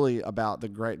 It's really about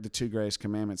the two greatest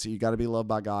commandments. So you got to be loved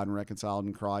by God and reconciled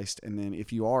in Christ. And then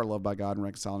if you are loved by God and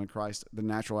reconciled in Christ, the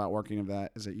natural outworking of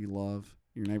that is that you love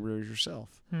your neighbor as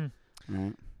yourself.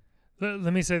 Right?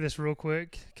 Let me say this real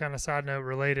quick, kind of side note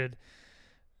related.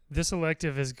 This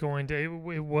elective is it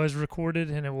was recorded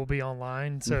and it will be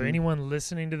online. So anyone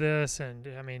listening to this, and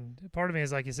I mean, part of me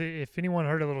is like, if anyone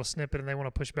heard a little snippet and they want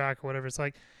to push back or whatever, it's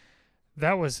like,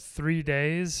 that was 3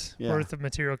 days worth of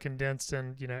material condensed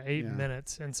in 8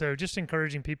 minutes. And so just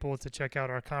encouraging people to check out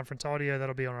our conference audio.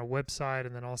 That'll be on our website,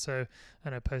 and then also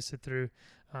posted through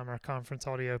our conference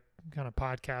audio kind of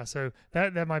podcast. So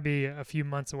that might be a few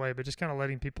months away, but just kind of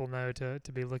letting people know to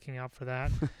be looking out for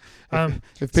that.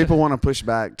 If people want to push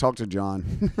back, talk to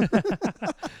John.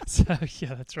 So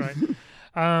yeah, that's right.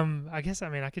 I guess,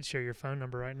 I could share your phone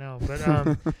number right now,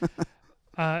 but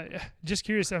just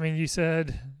curious. You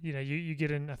said, you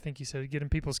get in, I think you said get in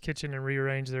people's kitchen and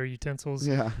rearrange their utensils.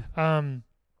 Yeah. And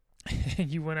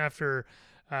you went after,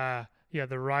 the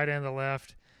right and the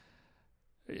left.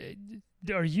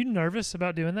 Are you nervous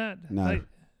about doing that? No.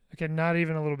 Okay. Not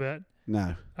even a little bit.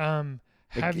 No.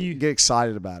 Have you get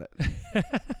excited about it?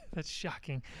 That's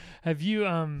shocking. Have you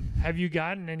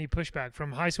gotten any pushback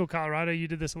from high school Colorado? You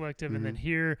did this elective, and then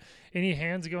here, any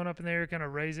hands going up in there, kind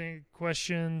of raising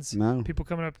questions? No. People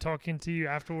coming up talking to you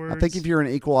afterwards? I think if you're an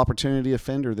equal opportunity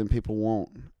offender, then people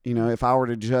won't. If I were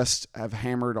to just have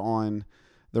hammered on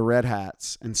the red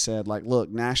hats and said, like, look,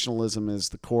 nationalism is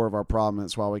the core of our problem.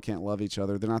 That's why we can't love each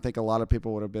other. Then I think a lot of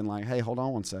people would have been like, hey, hold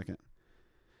on one second.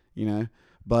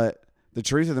 But the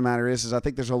truth of the matter is I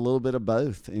think there's a little bit of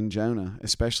both in Jonah,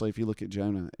 especially if you look at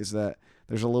Jonah, is that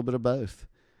there's a little bit of both.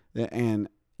 And,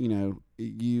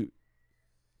 you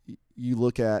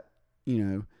look at,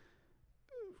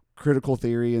 critical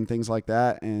theory and things like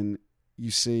that, and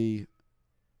you see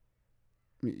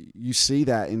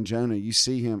that in Jonah. You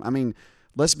see him.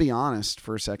 Let's be honest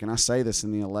for a second. I say this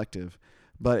in the elective,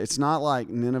 but it's not like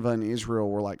Nineveh and Israel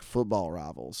were like football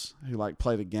rivals who like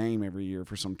played a game every year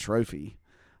for some trophy.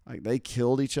 Like, they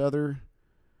killed each other.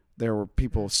 There were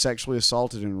people sexually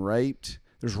assaulted and raped.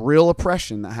 There's real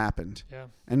oppression that happened. Yeah.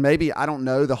 And maybe, I don't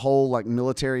know the whole like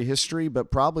military history,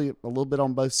 but probably a little bit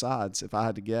on both sides if I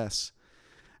had to guess.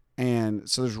 And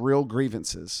so there's real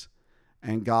grievances.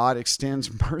 And God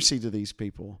extends mercy to these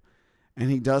people.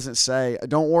 And he doesn't say,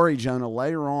 don't worry, Jonah,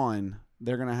 later on,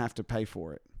 they're going to have to pay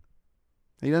for it.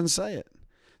 He doesn't say it.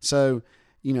 So,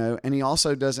 and he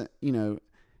also doesn't, he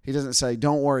doesn't say,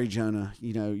 don't worry, Jonah,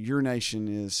 your nation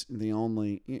is the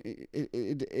only,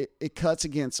 it cuts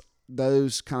against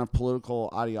those kind of political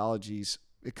ideologies.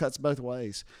 It cuts both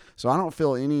ways. So I don't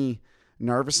feel any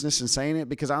nervousness in saying it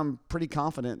because I'm pretty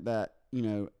confident that,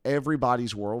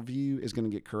 everybody's worldview is going to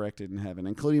get corrected in heaven,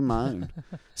 including my own.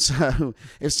 So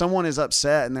if someone is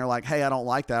upset and they're like, hey, I don't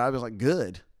like that, I was like,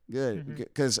 good.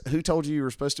 Because who told you were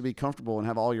supposed to be comfortable and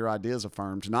have all your ideas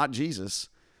affirmed? Not Jesus.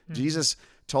 Jesus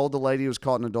told the lady who was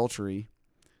caught in adultery,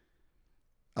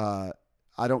 I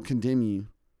don't condemn you.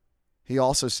 He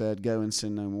also said, go and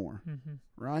sin no more.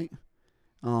 Right?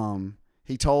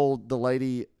 He told the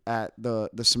lady at the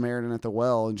Samaritan at the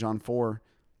well in John 4,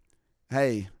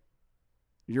 hey,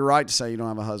 you're right to say you don't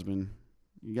have a husband.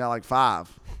 You got like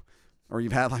 5, or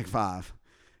you've had like 5.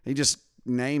 He just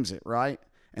names it, right?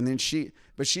 And then she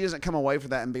doesn't come away from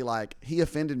that and be like, he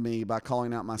offended me by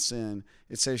calling out my sin.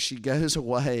 It says she goes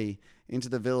away into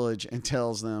the village and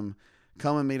tells them,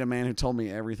 come and meet a man who told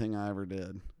me everything I ever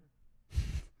did.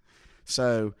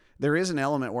 So there is an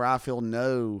element where I feel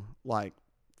no like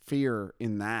fear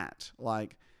in that.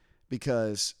 Like,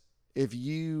 because if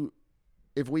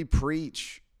we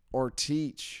preach or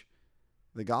teach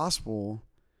the gospel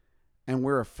and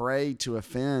we're afraid to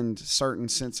offend certain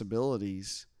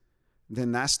sensibilities,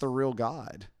 then that's the real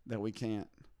God that we can't,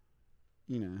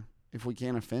 if we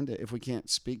can't offend it, if we can't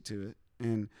speak to it.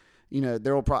 And,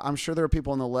 I'm sure there are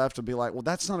people on the left who'll be like, well,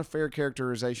 that's not a fair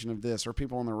characterization of this. Or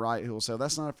people on the right who will say,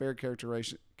 that's not a fair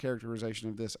characterization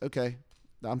of this. Okay,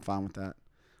 I'm fine with that.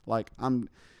 Like,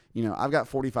 I've got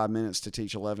 45 minutes to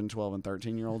teach 11, 12, and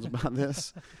 13-year-olds about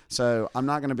this. So I'm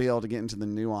not going to be able to get into the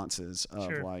nuances of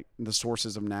like the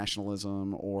sources of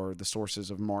nationalism or the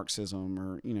sources of Marxism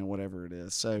or, whatever it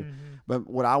is. So, but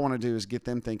what I want to do is get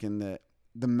them thinking that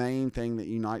the main thing that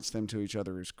unites them to each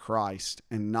other is Christ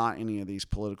and not any of these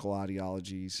political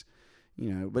ideologies,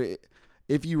 but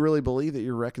if you really believe that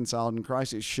you're reconciled in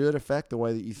Christ, it should affect the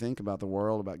way that you think about the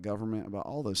world, about government, about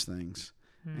all those things.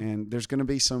 And there's going to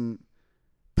be some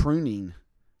pruning,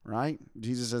 right?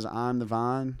 Jesus says, I'm the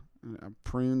vine, I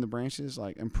prune the branches.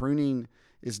 And pruning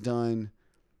is done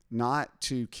not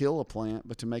to kill a plant,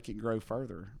 but to make it grow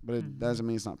further. But it doesn't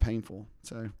mean it's not painful.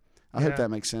 So I hope that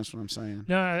makes sense what I'm saying.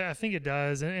 No, I think it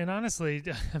does. And honestly,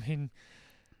 I mean,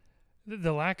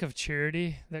 the lack of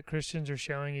charity that Christians are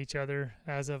showing each other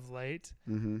as of late,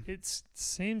 it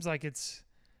seems like it's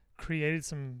created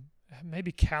some,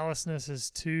 maybe callousness is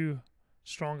too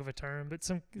strong of a term, but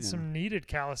some needed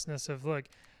callousness of, look,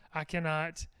 I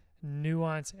cannot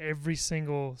nuance every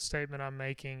single statement I'm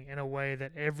making in a way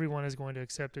that everyone is going to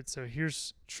accept it. So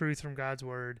here's truth from God's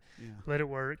word. Let it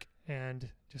work. And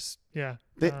just,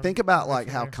 think about like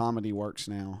how comedy works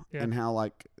now and how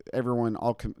like everyone,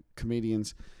 all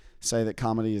comedians say that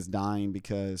comedy is dying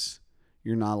because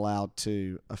you're not allowed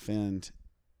to offend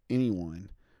anyone,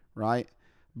 right?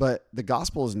 But the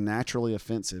gospel is naturally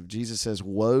offensive. Jesus says,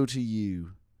 woe to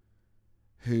you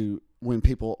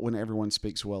when everyone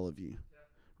speaks well of you,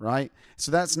 right?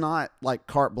 So that's not like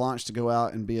carte blanche to go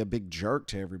out and be a big jerk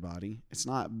to everybody. It's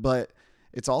not, but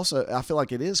it's also, I feel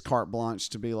like it is carte blanche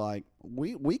to be like,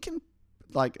 we can,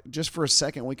 like, just for a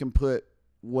second, we can put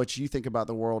what you think about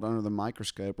the world under the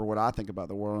microscope, or what I think about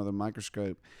the world under the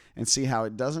microscope, and see how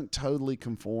it doesn't totally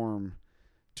conform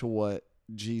to what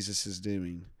Jesus is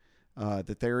doing.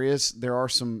 That there are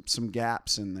some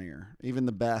gaps in there, even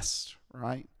the best,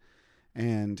 right?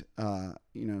 And I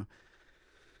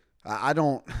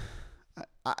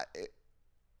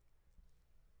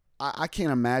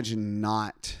can't imagine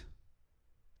not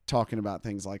talking about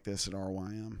things like this at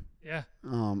RYM. Yeah.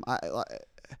 I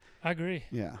agree.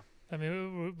 Yeah. I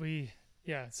mean, we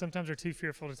sometimes we're too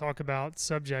fearful to talk about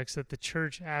subjects that the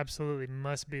church absolutely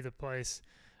must be the place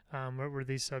where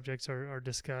these subjects are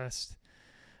discussed.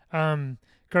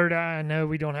 Kurt, I know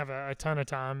we don't have a ton of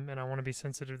time, and I want to be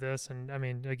sensitive to this. And I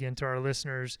mean, again, to our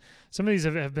listeners, some of these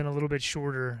have been a little bit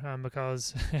shorter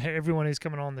because everyone who's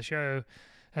coming on the show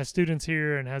has students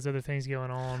here and has other things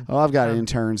going on. Oh, I've got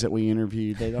interns that we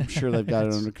interviewed. I'm sure they've got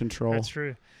it under control. That's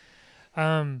true.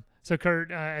 So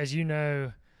Kurt, as you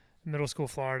know, middle school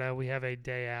Florida, we have a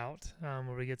day out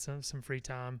where we get some free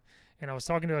time. And I was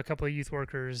talking to a couple of youth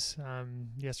workers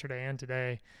yesterday and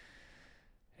today,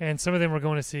 and some of them were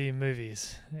going to see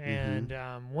movies. And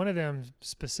one of them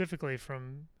specifically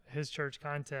from his church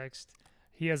context,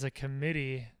 he has a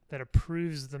committee that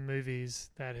approves the movies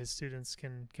that his students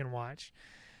can watch.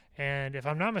 And if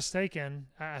I'm not mistaken,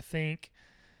 I think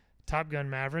Top Gun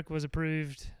Maverick was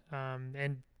approved,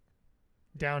 and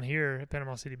down here at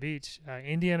Panama City Beach,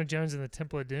 Indiana Jones and the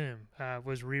Temple of Doom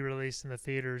was re-released in the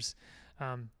theaters.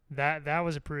 That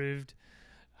was approved.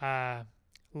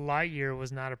 Lightyear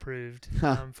was not approved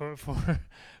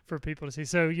for people to see.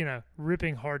 So,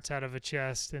 ripping hearts out of a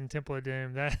chest in Temple of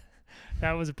Doom,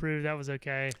 that was approved. That was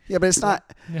okay. Yeah, but it's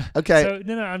not No. okay. So,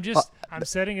 no, I'm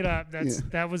setting it up.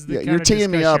 That was the kind you're of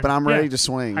teeing me up, discussion. and I'm ready to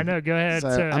swing. I know. Go ahead. So,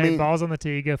 So, I hey, mean, balls on the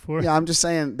tee. Go for it. Yeah, I'm just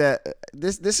saying that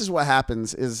this is what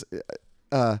happens is,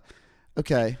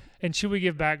 okay. And should we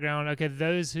give background? Okay,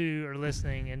 those who are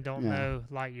listening and don't Yeah. know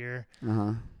Lightyear,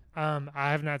 Uh-huh.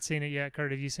 I have not seen it yet.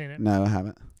 Kurt, have you seen it? No, I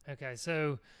haven't. Okay,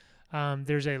 so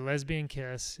there's a lesbian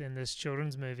kiss in this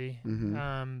children's movie.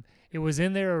 Mm-hmm. It was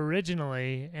in there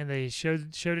originally, and they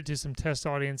showed it to some test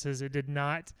audiences. It did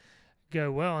not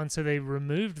go well, and so they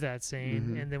removed that scene.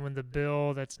 Mm-hmm. And then when the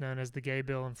bill that's known as the gay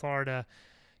bill in Florida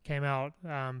came out,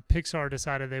 Pixar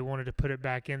decided they wanted to put it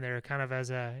back in there, kind of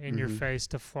as a in-your-face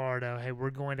to Florida. Hey, we're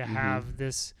going to have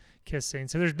this kiss scene.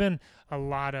 So there's been a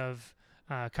lot of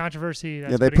controversy.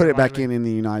 Yeah, they put it back in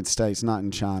the United States, not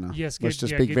in China. Yes, let's good,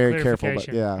 just be good very careful. But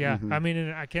clarification. yeah, I mean,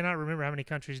 and I cannot remember how many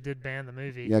countries did ban the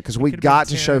movie. yeah, because It we could've got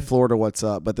been to show 10. Florida what's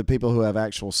up. But the people who have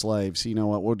actual slaves, you know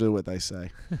what? We'll do what they say.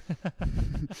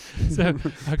 So,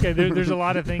 okay, there's a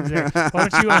lot of things there. Why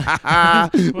don't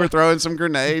you? We're throwing some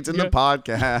grenades in the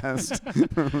podcast.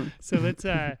 So let's go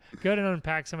ahead and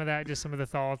unpack some of that. Just some of the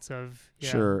thoughts of. Yeah.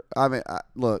 Sure. I mean,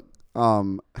 look.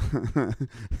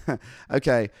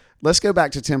 Okay, let's go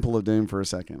back to Temple of Doom for a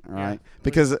second, all right?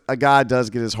 Because a guy does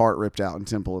get his heart ripped out in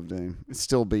Temple of Doom. It's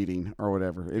still beating or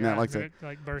whatever. Isn't that like that?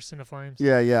 Like bursts into flames.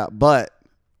 Yeah. But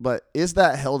is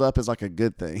that held up as like a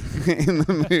good thing in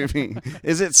the movie?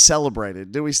 Is it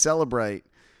celebrated? Do we celebrate?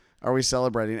 Are we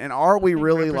celebrating? And are we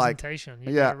really like?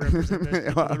 Yeah. Represent those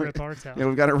people that rip hearts out. Yeah,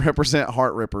 we've got to represent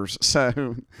heart rippers.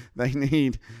 So they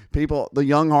need people, the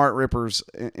young heart rippers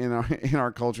in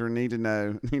our culture need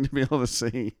to be able to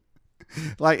see.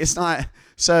 Like it's not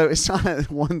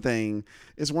one thing.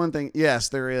 It's one thing. Yes,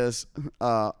 there is.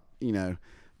 There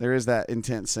is that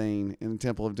intense scene in the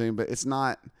Temple of Doom, but it's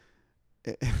not.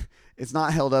 It's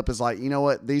not held up as like, you know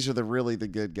what, these are really the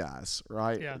good guys,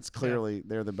 right? Yeah. It's clearly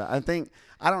they're the bad.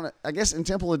 I guess in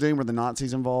Temple of Doom are the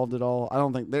Nazis involved at all? I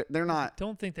don't think they're not.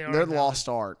 Don't think they are. They're the Lost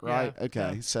Ark, right? Yeah.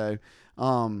 Okay. Yeah. So,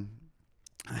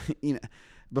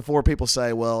 before people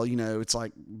say, well, it's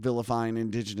like vilifying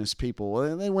indigenous people.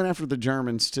 Well, they went after the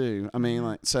Germans too. I mean,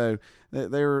 like, so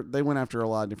they went after a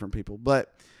lot of different people,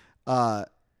 but,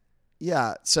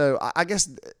 yeah, so I guess,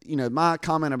 my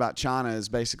comment about China is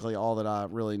basically all that I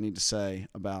really need to say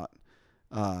about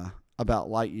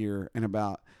Lightyear and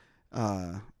about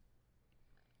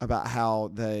how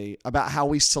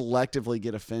we selectively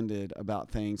get offended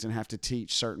about things and have to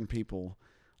teach certain people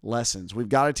lessons. We've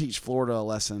got to teach Florida a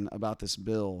lesson about this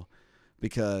bill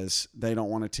because they don't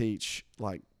want to teach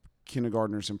like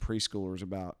kindergartners and preschoolers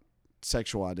about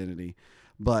sexual identity.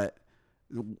 But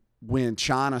when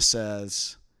China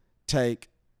says, take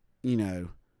the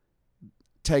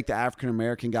African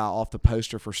American guy off the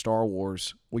poster for Star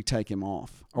Wars, we take him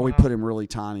off, or we put him really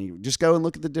tiny. Just go and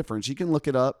look at the difference. You can look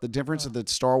it up. The difference of the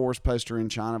Star Wars poster in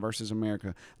China versus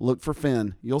America. Look for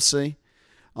Finn. You'll see.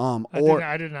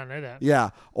 I did not know that. Yeah,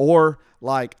 or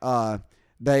like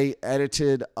they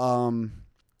edited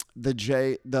the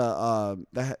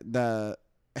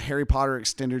Harry Potter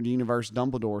extended universe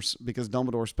Dumbledore's because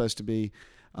Dumbledore's supposed to be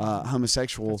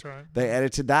homosexual. That's right. They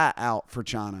edited that out for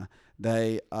China.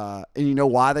 And you know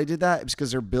why they did that? It's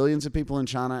because there are billions of people in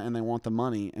China and they want the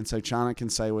money, and so China can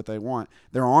say what they want.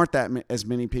 There aren't as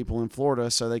many people in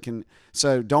Florida, so they can.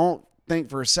 So don't think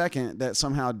for a second that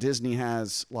somehow Disney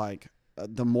has like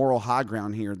the moral high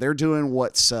ground here. They're doing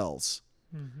what sells,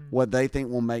 what they think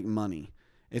will make money.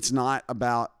 It's not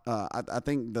about. I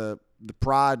think the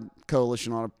Pride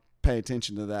Coalition ought to pay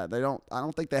attention to that. I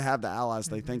don't think they have the allies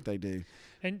they think they do.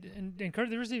 And Kurt,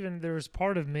 there was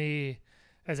part of me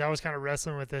as I was kind of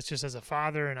wrestling with this just as a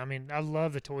father, and I mean I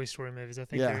love the Toy Story movies. I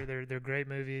think they're great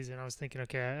movies, and I was thinking,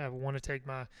 okay, I want to take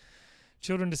my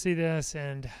children to see this,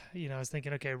 and I was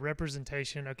thinking, okay,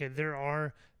 representation. Okay, there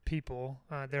are people,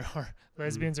 there are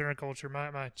lesbians in our culture.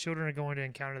 My children are going to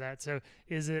encounter that. So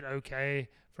is it okay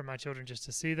for my children just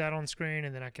to see that on screen,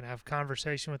 and then I can have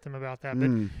conversation with them about that? But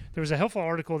there was a helpful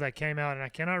article that came out, and I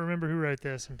cannot remember who wrote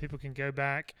this, and people can go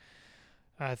back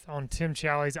on Tim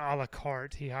Challies' a la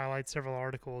carte. He highlights several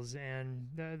articles, and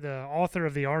the author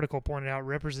of the article pointed out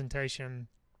representation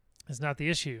is not the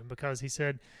issue, because he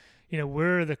said,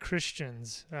 we're the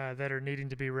Christians that are needing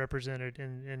to be represented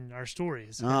in our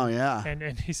stories. Oh, yeah.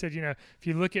 And he said, if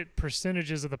you look at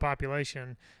percentages of the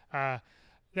population, the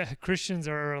Christians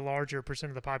are a larger percent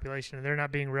of the population, and they're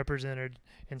not being represented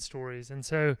in stories. And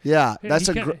so, yeah,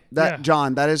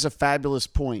 John, that is a fabulous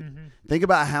point. Mm-hmm. Think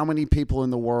about how many people in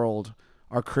the world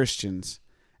are Christians,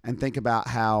 and think about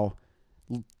how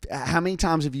many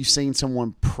times have you seen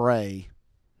someone pray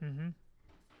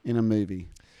in a movie?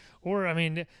 Or, I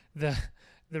mean, the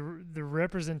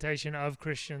representation of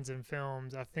Christians in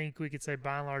films, I think we could say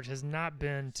by and large has not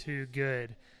been too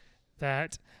good.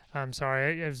 That, I'm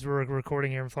sorry, as we're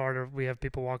recording here in Florida, we have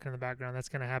people walking in the background. That's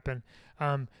going to happen.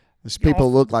 These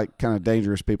people look like kind of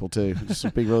dangerous people too.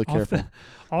 Just be really careful.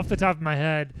 Off the top of my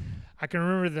head, I can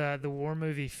remember the war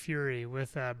movie Fury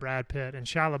with Brad Pitt, and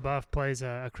Shia LaBeouf plays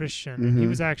a Christian. And he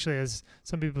was actually, as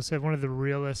some people said, one of the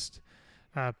realest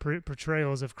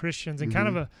portrayals of Christians, and kind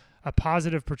of a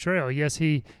positive portrayal. Yes,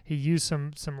 he used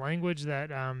some language that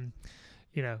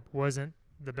wasn't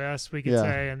the best, we could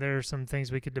say, and there are some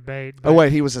things we could debate. Oh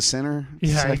wait, he was a sinner?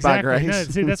 Yeah, saved exactly. by grace? No,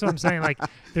 see, that's what I'm saying. Like,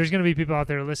 there's going to be people out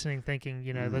there listening thinking,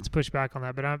 let's push back on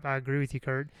that. But I agree with you,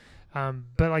 Kurt.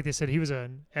 But like they said, he was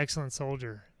an excellent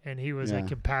soldier, and he was a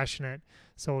compassionate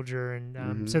soldier.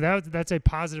 And so that's a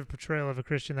positive portrayal of a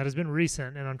Christian that has been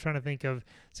recent. And I'm trying to think of,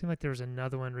 it seemed like there was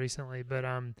another one recently. But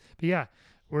yeah,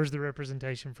 where's the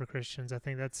representation for Christians? I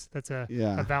think that's a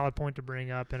valid point to bring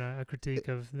up in a critique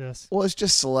of this. Well, it's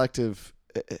just selective.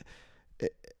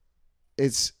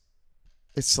 It's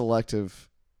selective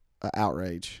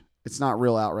outrage. It's not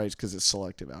real outrage because it's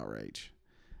selective outrage,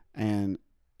 and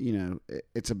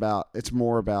it's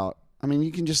more about. I mean,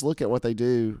 you can just look at what they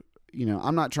do.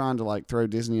 I'm not trying to like throw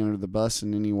Disney under the bus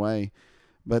in any way,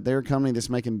 but they're a company that's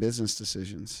making business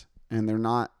decisions, and they're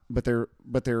not. But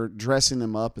they're dressing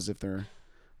them up as if they're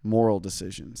moral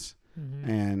decisions,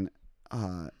 and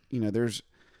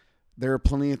there are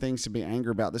plenty of things to be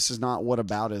angry about. This is not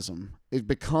whataboutism. It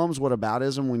becomes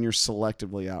whataboutism when you're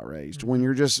selectively outraged. When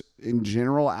you're just in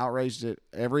general outraged at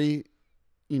every,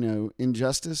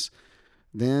 injustice,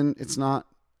 then it's not,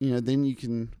 then you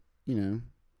can,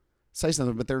 say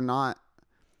something, but they're not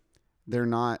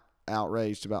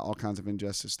outraged about all kinds of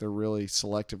injustice. They're really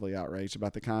selectively outraged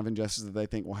about the kind of injustice that they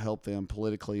think will help them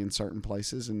politically in certain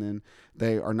places, and then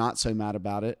they are not so mad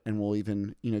about it and will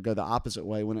even go the opposite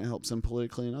way when it helps them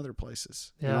politically in other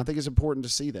places. And I think it's important to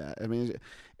see that. I mean,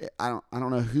 I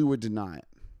don't know who would deny it.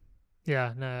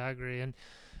 Yeah, no, I agree. And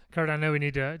Kurt, I know we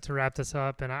need to wrap this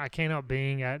up, and I can't help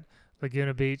being at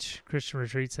Laguna Beach Christian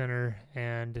Retreat Center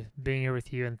and being here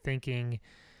with you and thinking,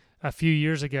 a few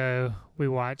years ago, we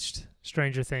watched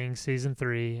Stranger Things Season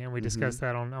 3, and we discussed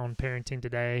that on Parenting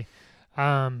Today.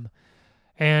 And,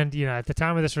 at the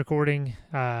time of this recording,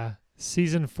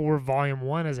 Season 4, Volume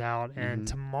 1 is out, and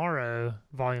tomorrow,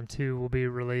 Volume 2 will be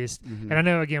released. And I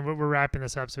know, again, we're wrapping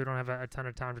this up, so we don't have a ton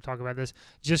of time to talk about this.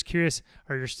 Just curious,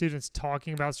 are your students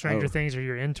talking about Stranger Things? Are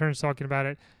your interns talking about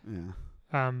it? Yeah.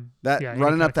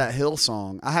 Running Up That Hill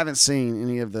song. I haven't seen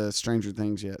any of the Stranger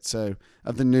Things yet, so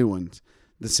of the new ones.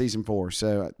 The Season 4,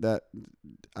 so that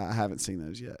I haven't seen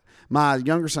those yet. My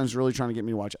younger son's really trying to get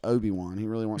me to watch Obi-Wan. He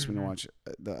really wants me to watch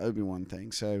the Obi-Wan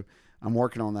thing, so I'm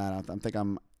working on that. I think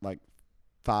I'm like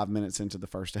 5 minutes into the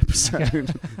first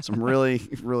episode, so I'm really,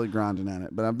 really grinding at it.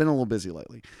 But I've been a little busy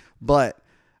lately. But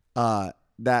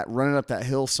that Running Up That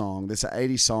Hill song, this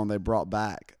 80s song they brought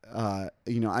back, I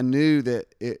knew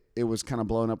that it was kind of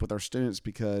blowing up with our students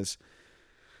because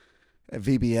at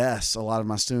VBS, a lot of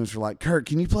my students were like, Kurt,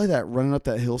 can you play that Running Up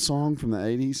That Hill song from the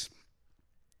 80s?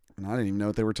 And I didn't even know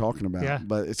what they were talking about,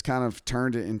 but it's kind of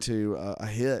turned it into a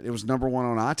hit. It was number 1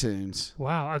 on iTunes.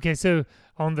 Wow. Okay, so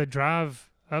on the drive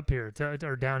up here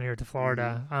or down here to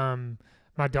Florida,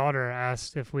 my daughter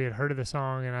asked if we had heard of the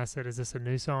song, and I said, is this a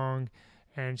new song?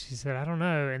 And she said, I don't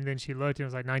know. And then she looked, and it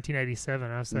was like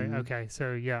 1987. I was like, okay,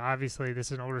 so yeah, obviously this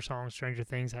is an older song Stranger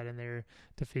Things had in there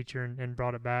to feature and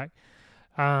brought it back.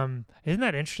 Isn't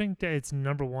that interesting? It's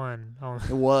number 1 on.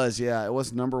 It was, yeah. It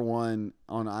was number 1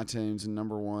 on iTunes, and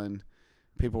number 1.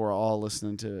 People were all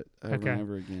listening to it over and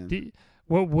over again.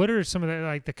 What are some of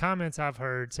the comments I've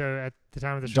heard? So at the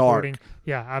time of this recording,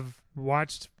 I've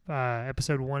watched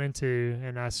episode 1 and 2,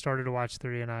 and I started to watch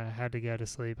 3, and I had to go to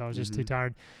sleep. I was just too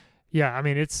tired. Yeah, I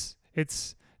mean it's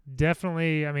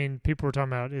definitely. I mean, people were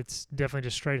talking about it's definitely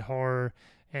just straight horror,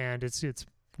 and it's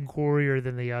gorier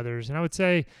than the others, and I would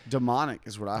say demonic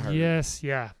is what I heard. Yes,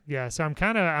 yeah. So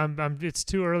I'm it's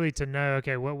too early to know.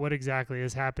 Okay, what exactly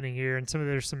is happening here, and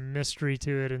there's some mystery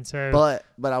to it, and so.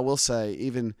 But I will say,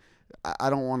 even I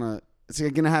don't want to. See,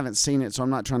 again, I haven't seen it, so I'm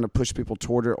not trying to push people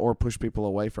toward it or push people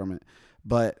away from it.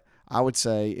 But I would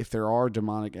say if there are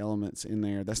demonic elements in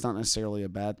there, that's not necessarily a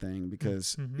bad thing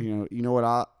because you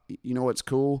know what's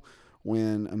cool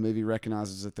when a movie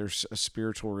recognizes that there's a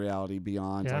spiritual reality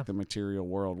beyond like the material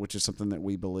world, which is something that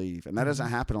we believe, and that doesn't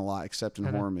happen a lot except in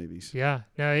horror movies. Yeah,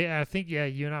 no, I think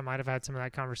you and I might have had some of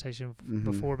that conversation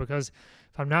before because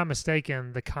if I'm not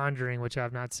mistaken, The Conjuring, which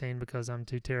I've not seen because I'm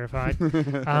too terrified.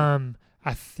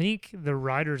 I think the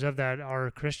writers of that are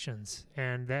Christians,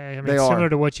 and they similar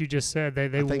to what you just said,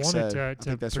 they wanted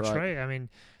to portray. Right. I mean,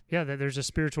 there's a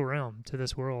spiritual realm to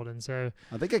this world, and so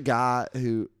I think a guy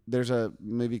there's a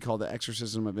movie called The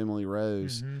Exorcism of Emily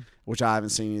Rose, which I haven't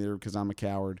seen either because I'm a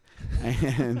coward,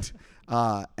 and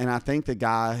I think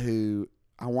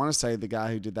I want to say the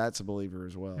guy who did that's a believer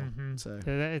as well. So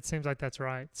it seems like that's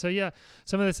right. So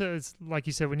some of this is like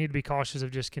you said, we need to be cautious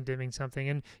of just condemning something,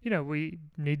 and we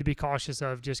need to be cautious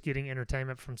of just getting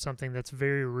entertainment from something that's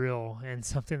very real and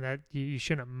something that you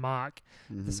shouldn't mock.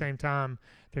 At the same time,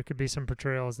 there could be some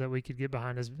portrayals that we could get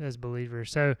behind as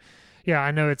believers. So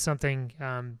I know it's something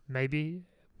maybe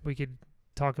we could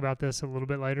talk about this a little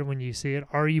bit later when you see it.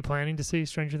 Are you planning to see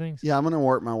Stranger Things? Yeah, I'm going to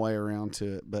work my way around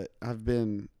to it, but I've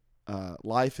been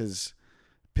life has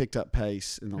picked up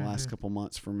pace in the last couple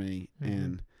months for me,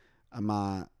 and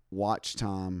my watch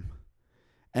time.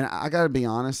 And I got to be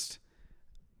honest.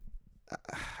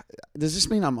 Does this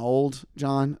mean I'm old,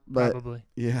 John? But, probably.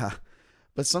 Yeah.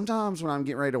 But sometimes when I'm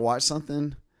getting ready to watch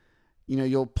something,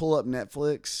 you'll pull up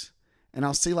Netflix and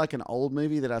I'll see like an old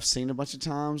movie that I've seen a bunch of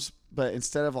times, but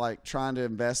instead of like trying to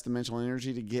invest the mental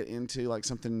energy to get into like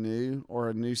something new or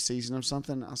a new season of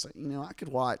something, I'll say, I could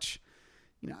watch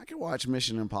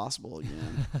Mission Impossible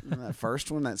again. That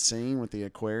first one, that scene with the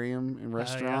aquarium and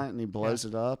restaurant, and he blows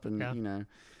it up, and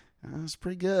it's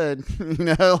pretty good.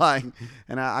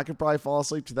 And I could probably fall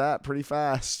asleep to that pretty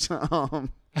fast. Well,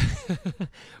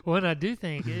 and I do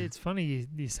think it's funny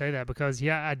you say that because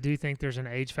I do think there's an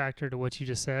age factor to what you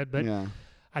just said, but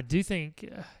I do think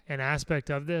an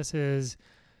aspect of this is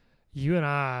you and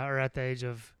I are at the age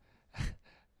of.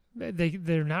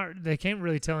 They can't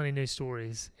really tell any new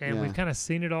stories, and we've kind of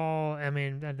seen it all. I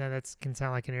mean, I know that can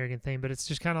sound like an arrogant thing, but it's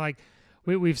just kind of like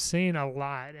we've seen a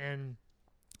lot, and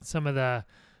some of the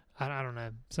I don't know,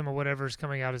 some of whatever's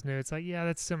coming out is new. It's like,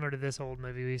 that's similar to this old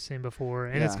movie we've seen before,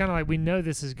 and it's kind of like we know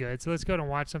this is good, so let's go and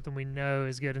watch something we know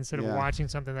is good instead of watching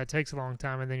something that takes a long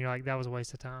time, and then you're like, that was a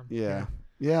waste of time.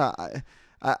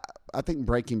 I think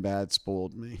Breaking Bad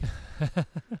spoiled me.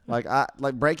 like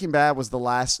Breaking Bad was the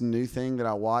last new thing that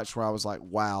I watched where I was like,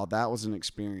 wow, that was an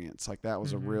experience. Like that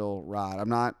was a real ride. I'm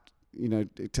not,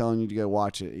 telling you to go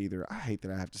watch it either. I hate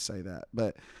that I have to say that,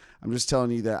 but I'm just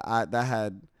telling you that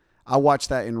I watched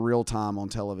that in real time on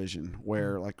television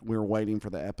where like we were waiting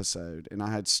for the episode, and I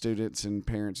had students and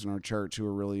parents in our church who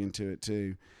were really into it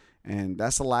too. And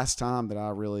that's the last time that I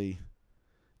really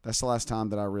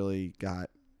got,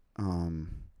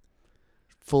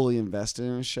 fully invested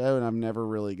in a show, and I've never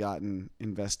really gotten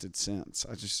invested since.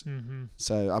 I just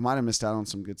so I might have missed out on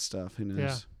some good stuff. Who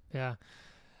knows? Yeah.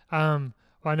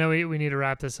 Well, I know we need to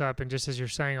wrap this up, and just as you're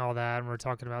saying all that, and we're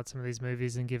talking about some of these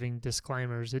movies and giving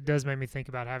disclaimers, it does make me think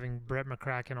about having Brett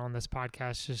McCracken on this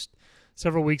podcast just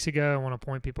several weeks ago. I want to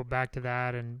point people back to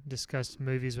that and discuss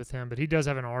movies with him, but he does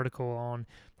have an article on,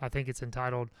 I think it's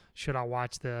entitled, Should I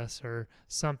Watch This? Or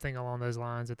something along those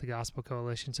lines at the Gospel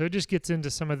Coalition. So it just gets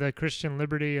into some of the Christian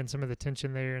liberty and some of the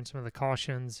tension there and some of the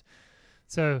cautions.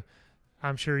 So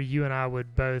I'm sure you and I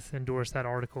would both endorse that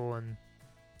article, and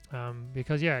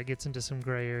because it gets into some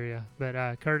gray area.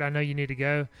 But Kurt, I know you need to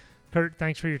go. Kurt,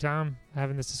 thanks for your time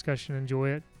having this discussion. Enjoy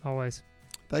it always.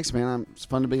 Thanks, man. It's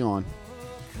fun to be on.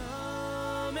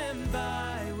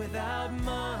 By without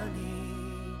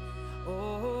money,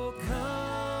 oh,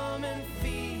 come and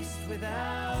feast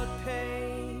without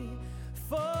pay,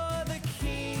 for the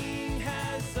King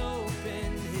has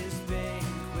opened his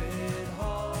banquet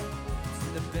hall to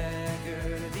the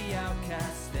beggar, the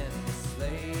outcast, and the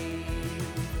slave.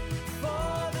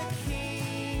 For the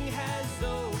King has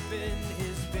opened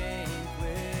his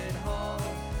banquet hall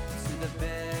to the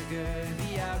beggar,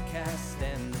 the outcast,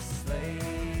 and the slave.